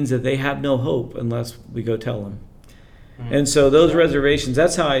 that means that they have no hope unless we go tell them. Mm-hmm. And so those reservations,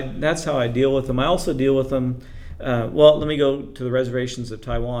 that's how I deal with them. I also deal with them. Let me go to the reservations of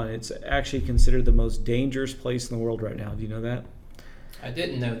Taiwan. It's actually considered the most dangerous place in the world right now. Do you know that? I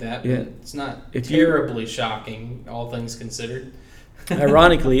didn't know that. Yeah. But it's not terribly shocking, all things considered.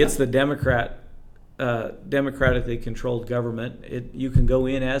 Ironically, it's the democratically controlled government. You can go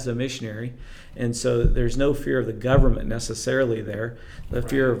in as a missionary, and so there's no fear of the government necessarily there. The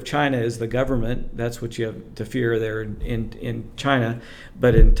fear of China is the government. That's what you have to fear there in China.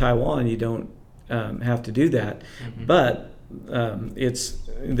 But in Taiwan, you don't have to do that. Mm-hmm. But we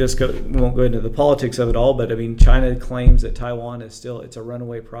won't go into the politics of it all, but I mean, China claims that Taiwan is it's a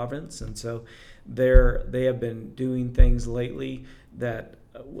runaway province, and so they have been doing things lately that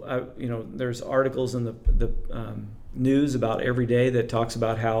there's articles in the news about every day that talks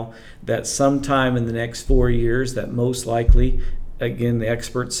about how that sometime in the next 4 years, that most likely, again, the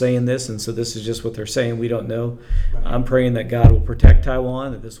experts saying this, and so this is just what they're saying, we don't know. Right. I'm praying that God will protect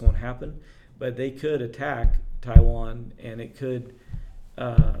Taiwan, that this won't happen, but they could attack Taiwan, and it could.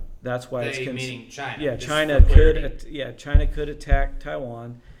 That's why meaning China. Yeah, China could attack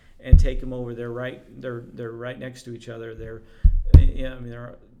Taiwan and take them over. They're right next to each other.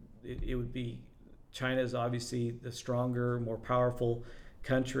 It would be, China is obviously the stronger, more powerful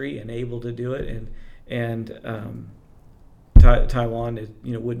country and able to do it, and Taiwan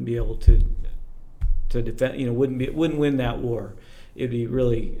wouldn't be able to defend. Wouldn't win that war. It'd be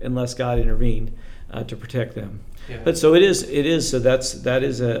really, unless God intervened to protect them. Yeah. But so it is. So that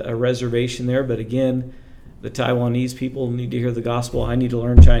is a reservation there. But again, the Taiwanese people need to hear the gospel. I need to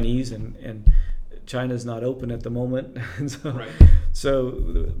learn Chinese, and China's not open at the moment.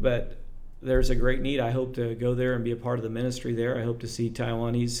 But there's a great need. I hope to go there and be a part of the ministry there. I hope to see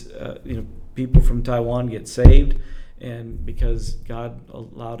Taiwanese, people from Taiwan get saved, and because God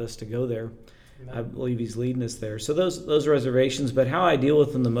allowed us to go there, Amen. I believe He's leading us there. So those reservations. But how I deal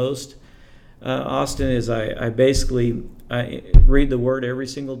with them the most, Austin, is I basically read the Word every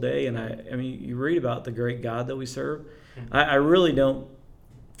single day, and I mean, you read about the great God that we serve. Mm-hmm. I really don't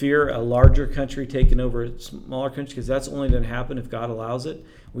fear a larger country taking over a smaller country, because that's only going to happen if God allows it.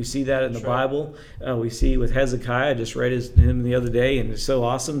 We see that in the Bible. We see with Hezekiah. I just read him the other day, and it's so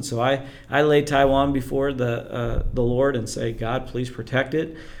awesome. So I lay Taiwan before the Lord and say, God, please protect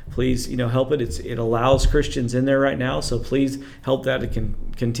it. Please, help it. It allows Christians in there right now, so please help that to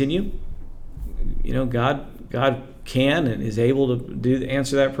continue. God can and is able to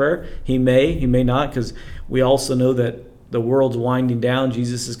answer that prayer. He may not, because we also know that the world's winding down.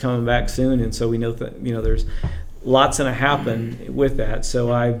 Jesus is coming back soon, and so we know that there's lots going to happen with that.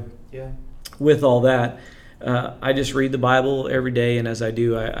 So with all that, I just read the Bible every day, and as I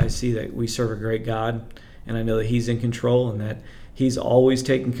do, I see that we serve a great God, and I know that He's in control and that He's always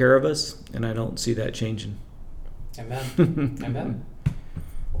taking care of us, and I don't see that changing. Amen. Amen.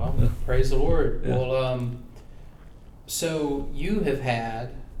 Well, praise the Lord. Yeah. Well, so you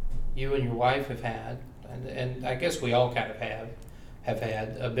and your wife have had, and I guess we all kind of have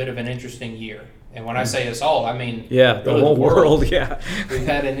had a bit of an interesting year. And when I say us all, I mean the really whole world. Yeah, we've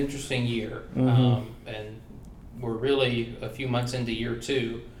had an interesting year, and we're really a few months into year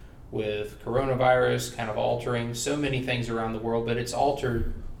 2 with coronavirus kind of altering so many things around the world, but it's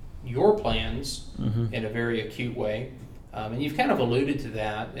altered your plans in a very acute way. And you've kind of alluded to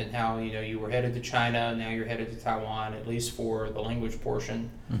that and how you were headed to China, now you're headed to Taiwan, at least for the language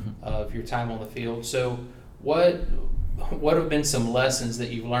portion of your time on the field. So what have been some lessons that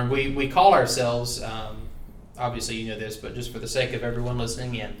you've learned? We call ourselves, obviously you know this, but just for the sake of everyone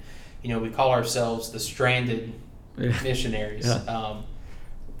listening in, we call ourselves the stranded missionaries. Yeah.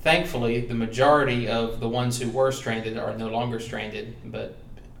 Thankfully, the majority of the ones who were stranded are no longer stranded, but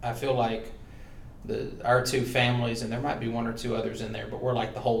I feel like our 2 families, and there might be 1 or 2 others in there, but we're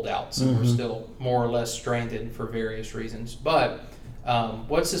like the holdouts, and we're still more or less stranded for various reasons. But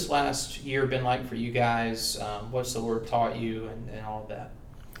what's this last year been like for you guys? What's the Lord taught you and all of that?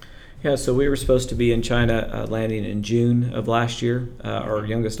 Yeah, so we were supposed to be in China landing in June of last year. Our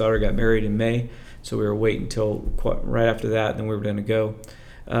youngest daughter got married in May, so we were waiting until right after that, and then we were going to go.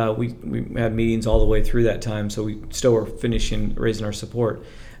 We had meetings all the way through that time, so we still were finishing raising our support.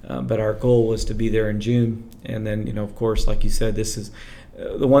 But our goal was to be there in June, and then of course, like you said, this is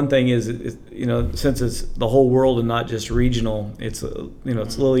the one thing is since it's the whole world and not just regional, it's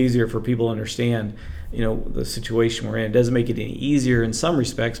it's a little easier for people to understand the situation we're in. It doesn't make it any easier in some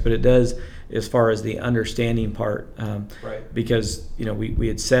respects, but it does as far as the understanding part. Right. Because we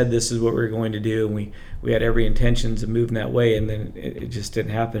had said this is what we were going to do, and we had every intentions of moving that way, and then it just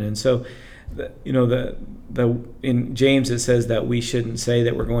didn't happen. And so in James it says that we shouldn't say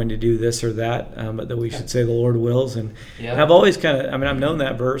that we're going to do this or that, but that we should say the Lord wills. And I've always I've known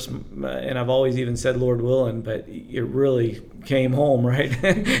that verse, and I've always even said Lord willing, but it really came home, right?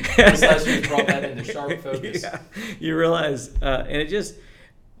 This last week brought that into sharp focus. Yeah, you realize, and you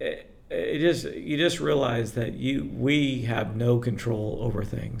just realize that we have no control over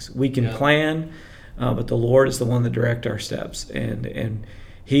things. We can plan, but the Lord is the one that directs our steps, and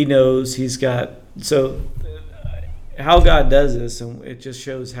He knows. He's got, so how God does this, and it just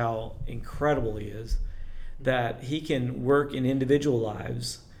shows how incredible He is, that He can work in individual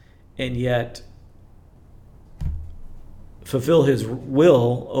lives and yet fulfill His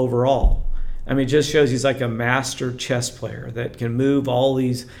will overall. I mean, it just shows He's like a master chess player that can move all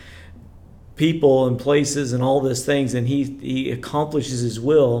these people and places and all these things, and he accomplishes His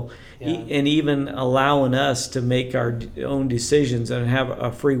will. And even allowing us to make our own decisions and have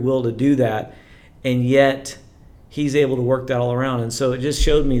a free will to do that, and yet He's able to work that all around. And so it just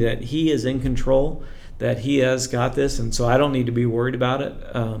showed me that He is in control, that He has got this, and so I don't need to be worried about it.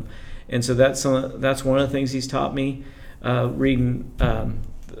 And so that's one of the things He's taught me. Reading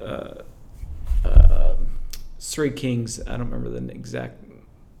 3 Kings, I don't remember the exact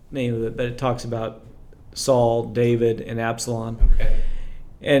name of it, but it talks about Saul, David, and Absalom. Okay.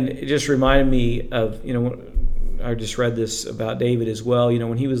 And it just reminded me of, I just read this about David as well.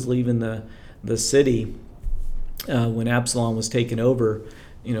 When he was leaving the city, when Absalom was taken over,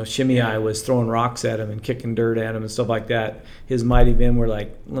 Shimei was throwing rocks at him and kicking dirt at him and stuff like that. His mighty men were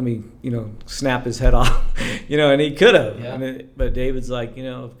like, let me, snap his head off, and he could have. Yeah. But David's like,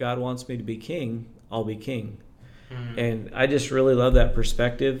 if God wants me to be king, I'll be king. Mm-hmm. And I just really love that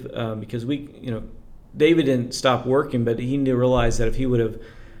perspective because David didn't stop working, but he realized that if he would have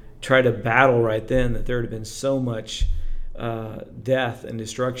tried to battle right then, that there would have been so much death and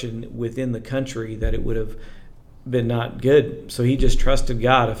destruction within the country that it would have been not good. So he just trusted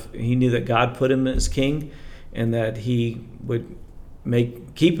God. If he knew that God put him as king, and that He would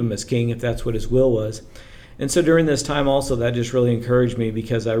keep him as king if that's what His will was. And so during this time also, that just really encouraged me,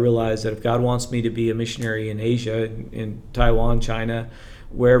 because I realized that if God wants me to be a missionary in Asia, in Taiwan, China,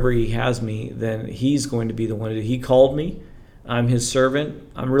 wherever He has me, then He's going to be the one. He called me. I'm His servant.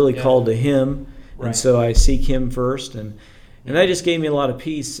 I'm really called to Him. Right. And so I seek Him first. And that just gave me a lot of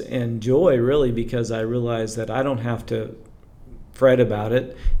peace and joy, really, because I realized that I don't have to fret about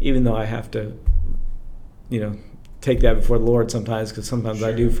it, even though I have to, take that before the Lord sometimes, because sometimes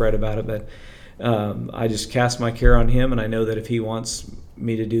I do fret about it. But I just cast my care on him, and I know that if he wants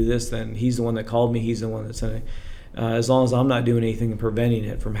me to do this, then he's the one that called me. He's the one that's as long as I'm not doing anything and preventing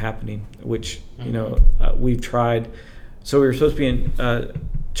it from happening, which we've tried. So we were supposed to be in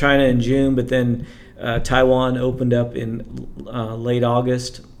China in June, but then Taiwan opened up in late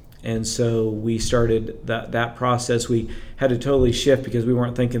August, and so we started that process. We had to totally shift because we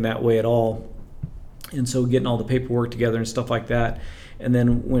weren't thinking that way at all, and so getting all the paperwork together and stuff like that. And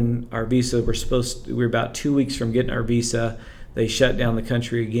then when our visa, we were about 2 weeks from getting our visa, they shut down the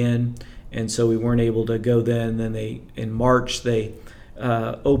country again, and so we weren't able to go then. Then in March they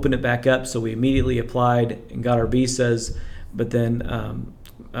opened it back up, so we immediately applied and got our visas. But then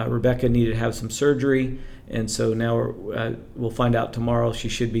Rebecca needed to have some surgery, and so now we'll find out tomorrow. She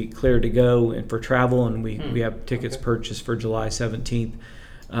should be cleared to go and for travel, and we have tickets purchased for July 17th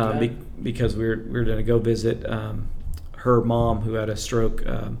because we're going to go visit her mom who had a stroke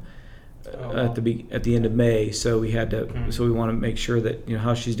at the end of May. So we had to. So we want to make sure that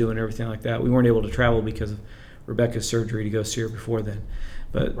how she's doing and everything like that. We weren't able to travel because of Rebecca's surgery to go see her before then.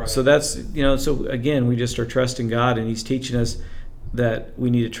 But so that's so again, we just are trusting God, and He's teaching us that we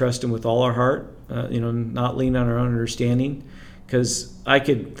need to trust Him with all our heart, not lean on our own understanding. Because I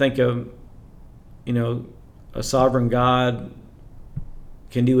could think of, a sovereign God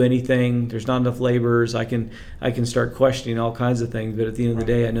can do anything. There's not enough laborers. I can start questioning all kinds of things. But at the end of the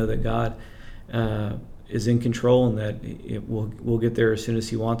day, I know that God is in control, and that we'll get there as soon as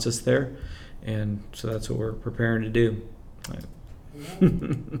He wants us there. And so that's what we're preparing to do.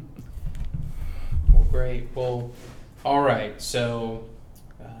 Well, great. Well, all right. So,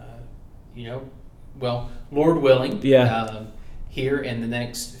 Lord willing, here in the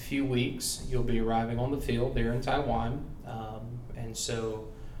next few weeks, you'll be arriving on the field there in Taiwan. And so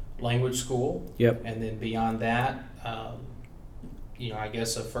language school. Yep. And then beyond that, I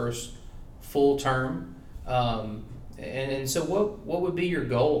guess a first full term. And so what would be your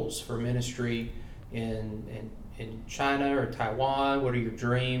goals for ministry in China or Taiwan? What are your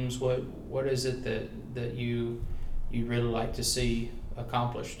dreams? What is it that you'd really like to see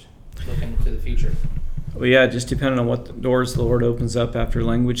accomplished looking to the future? Well, yeah, just depending on what doors the Lord opens up after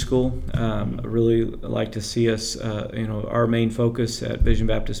language school. I really like to see us, our main focus at Vision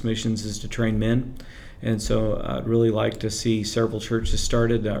Baptist Missions is to train men. And so I'd really like to see several churches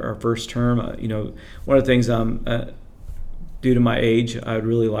started. Our first term, one of the things due to my age, I'd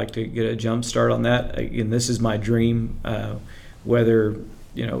really like to get a jump start on that. Again, this is my dream. Whether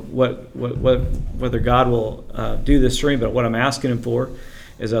whether God will do this dream, but what I'm asking Him for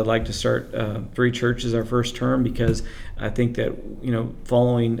is I'd like to start 3 churches our first term, because I think that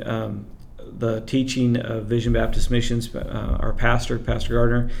following the teaching of Vision Baptist Missions, our Pastor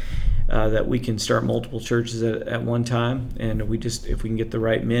Gardner, that we can start multiple churches at one time, and if we can get the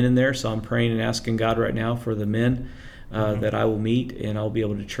right men in there. So I'm praying and asking God right now for the men that I will meet and I'll be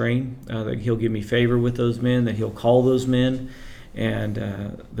able to train, that He'll give me favor with those men, that He'll call those men, and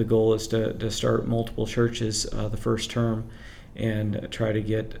the goal is to start multiple churches the first term, and try to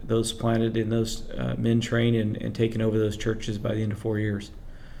get those planted and those men trained and taken over those churches by the end of 4 years.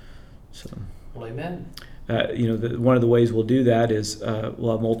 So, well, amen. One of the ways we'll do that is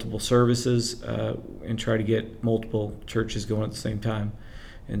we'll have multiple services and try to get multiple churches going at the same time.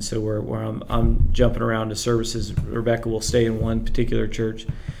 And so where I'm jumping around to services, Rebecca will stay in one particular church,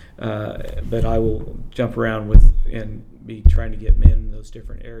 but I will jump around and be trying to get men in those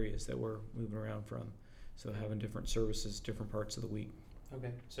different areas that we're moving around from. So having different services, different parts of the week.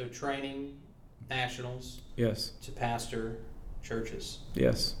 Okay. So training nationals. Yes. To pastor churches.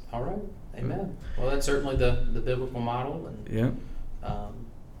 Yes. All right. Amen. Well, that's certainly the biblical model. And,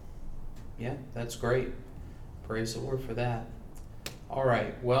 that's great. Praise the Lord for that. All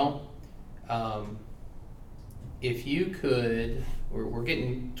right. Well, if you could, we're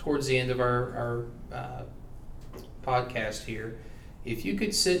getting towards the end of our podcast here. If you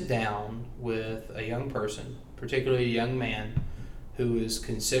could sit down with a young person, particularly a young man, who is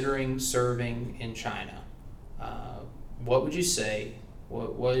considering serving in China, what would you say?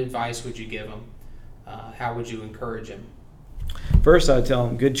 What advice would you give him? How would you encourage him? First, I'd tell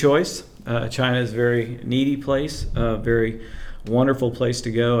him, good choice. China is a very needy place, a very wonderful place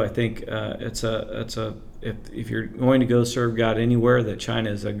to go. I think if you're going to go serve God anywhere, that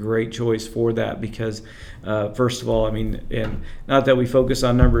China is a great choice for that, because first of all, and not that we focus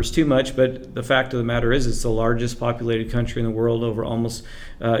on numbers too much, but the fact of the matter is it's the largest populated country in the world. Over almost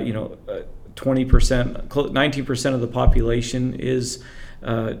 20%, 19% of the population is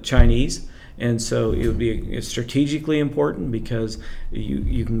Chinese. And so it would be strategically important, because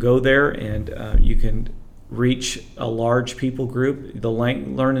you can go there and you can reach a large people group.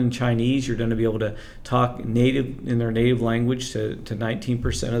 Learning Chinese, you're going to be able to talk in their native language to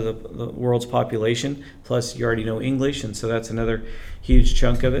 19% of the world's population. Plus, you already know English, and so that's another huge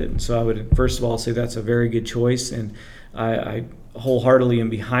chunk of it. And so I would first of all say that's a very good choice, and I wholeheartedly am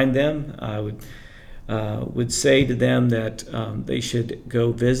behind them. I would say to them that they should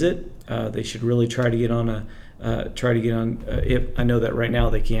go visit. They should really try to get on if I know that right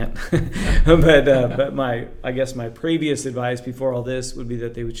now they can't, but I guess my previous advice before all this would be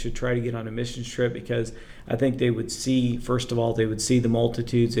that they should try to get on a missions trip, because I think they would see, first of all, they would see the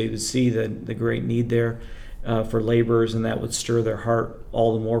multitudes, they would see the great need there for laborers, and that would stir their heart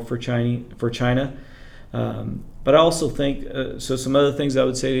all the more for China. But I also think so. Some other things I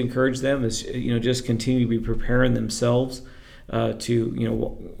would say to encourage them is just continue to be preparing themselves.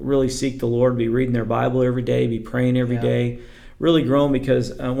 To really seek the Lord, be reading their Bible every day, be praying every day, really growing.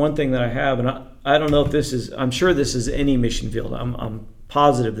 Because one thing that I have, and I don't know if this is, I'm sure this is any mission field. I'm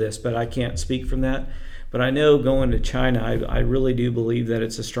positive this, but I can't speak from that. But I know going to China, I really do believe that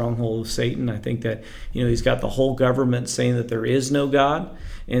it's a stronghold of Satan. I think that he's got the whole government saying that there is no God,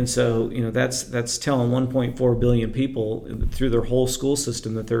 and so that's telling 1.4 billion people through their whole school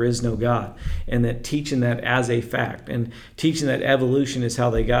system that there is no God, and that teaching that as a fact, and teaching that evolution is how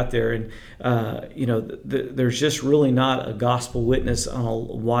they got there. And there's just really not a gospel witness on a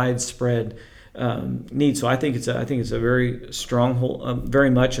widespread need. So I think it's a very stronghold, very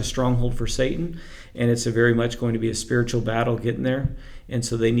much a stronghold for Satan, and it's a very much going to be a spiritual battle getting there. And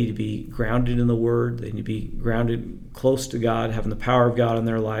so they need to be grounded in the Word. They need to be grounded close to God, having the power of God in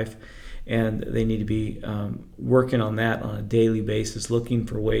their life, and they need to be working on that on a daily basis, looking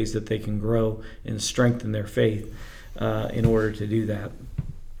for ways that they can grow and strengthen their faith in order to do that.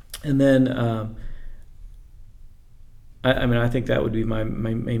 And then I think that would be my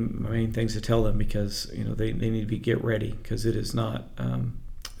main things to tell them, because they need to get ready, because it is not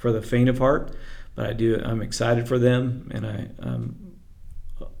for the faint of heart. But I'm excited for them, and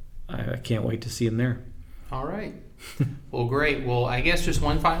I can't wait to see them there. All right. Well, great. Well, I guess just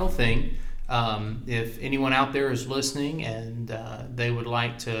one final thing. If anyone out there is listening and they would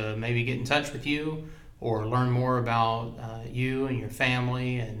like to maybe get in touch with you or learn more about you and your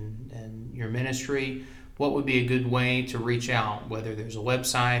family and your ministry, what would be a good way to reach out? Whether there's a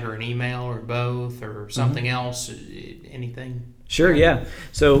website or an email or both or something else, anything? Sure, yeah.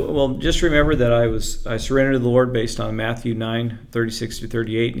 So, well, just remember that I surrendered to the Lord based on Matthew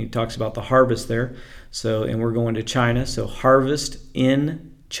 9:36-38, and he talks about the harvest there. So, and we're going to China. So,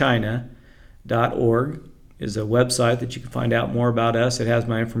 harvestinchina.org is a website that you can find out more about us. It has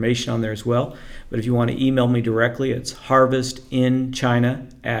my information on there as well. But if you want to email me directly, it's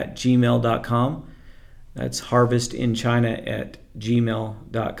harvestinchina@gmail.com. That's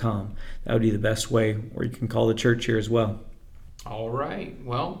harvestinchina@gmail.com. That would be the best way, or you can call the church here as well. All right.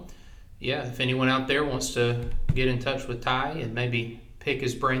 Well, yeah, if anyone out there wants to get in touch with Ty and maybe pick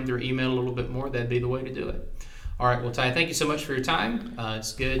his brain through email a little bit more, that'd be the way to do it. All right. Well, Ty, thank you so much for your time.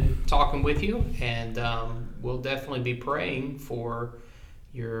 It's good talking with you, and we'll definitely be praying for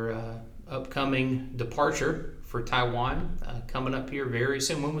your upcoming departure for Taiwan coming up here very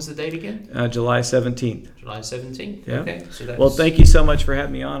soon. When was the date again? July 17th. July 17th? Yeah. Okay. So that's... Well, thank you so much for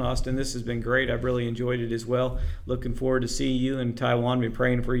having me on, Austin. This has been great. I've really enjoyed it as well. Looking forward to seeing you in Taiwan. Been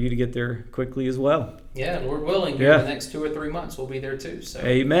praying for you to get there quickly as well. Yeah, Lord willing, here in the next 2 or 3 months, we'll be there too. So,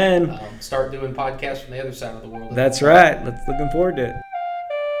 amen. Start doing podcasts from the other side of the world. That's right. Looking forward to it.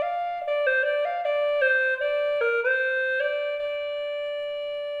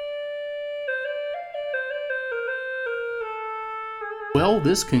 Well,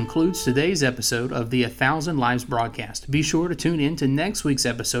 this concludes today's episode of the 1,000 Lives broadcast. Be sure to tune in to next week's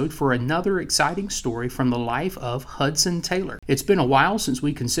episode for another exciting story from the life of Hudson Taylor. It's been a while since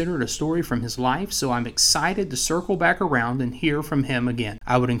we considered a story from his life, so I'm excited to circle back around and hear from him again.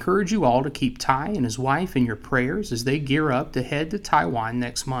 I would encourage you all to keep Ty and his wife in your prayers as they gear up to head to Taiwan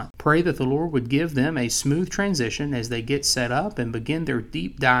next month. Pray that the Lord would give them a smooth transition as they get set up and begin their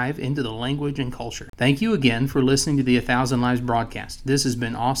deep dive into the language and culture. Thank you again for listening to the 1,000 Lives broadcast. This has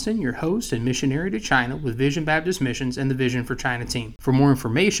been Austin, your host and missionary to China with Vision Baptist Missions and the Vision for China team. For more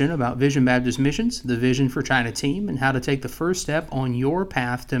information about Vision Baptist Missions, the Vision for China team, and how to take the first step on your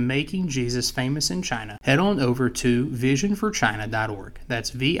path to making Jesus famous in China, head on over to visionforchina.org.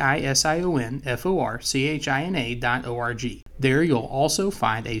 That's visionforchina.org. There you'll also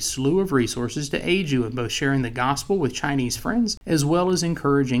find a slew of resources to aid you in both sharing the gospel with Chinese friends as well as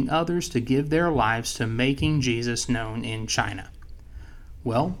encouraging others to give their lives to making Jesus known in China.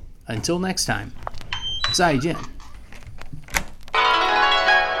 Well, until next time, 再见.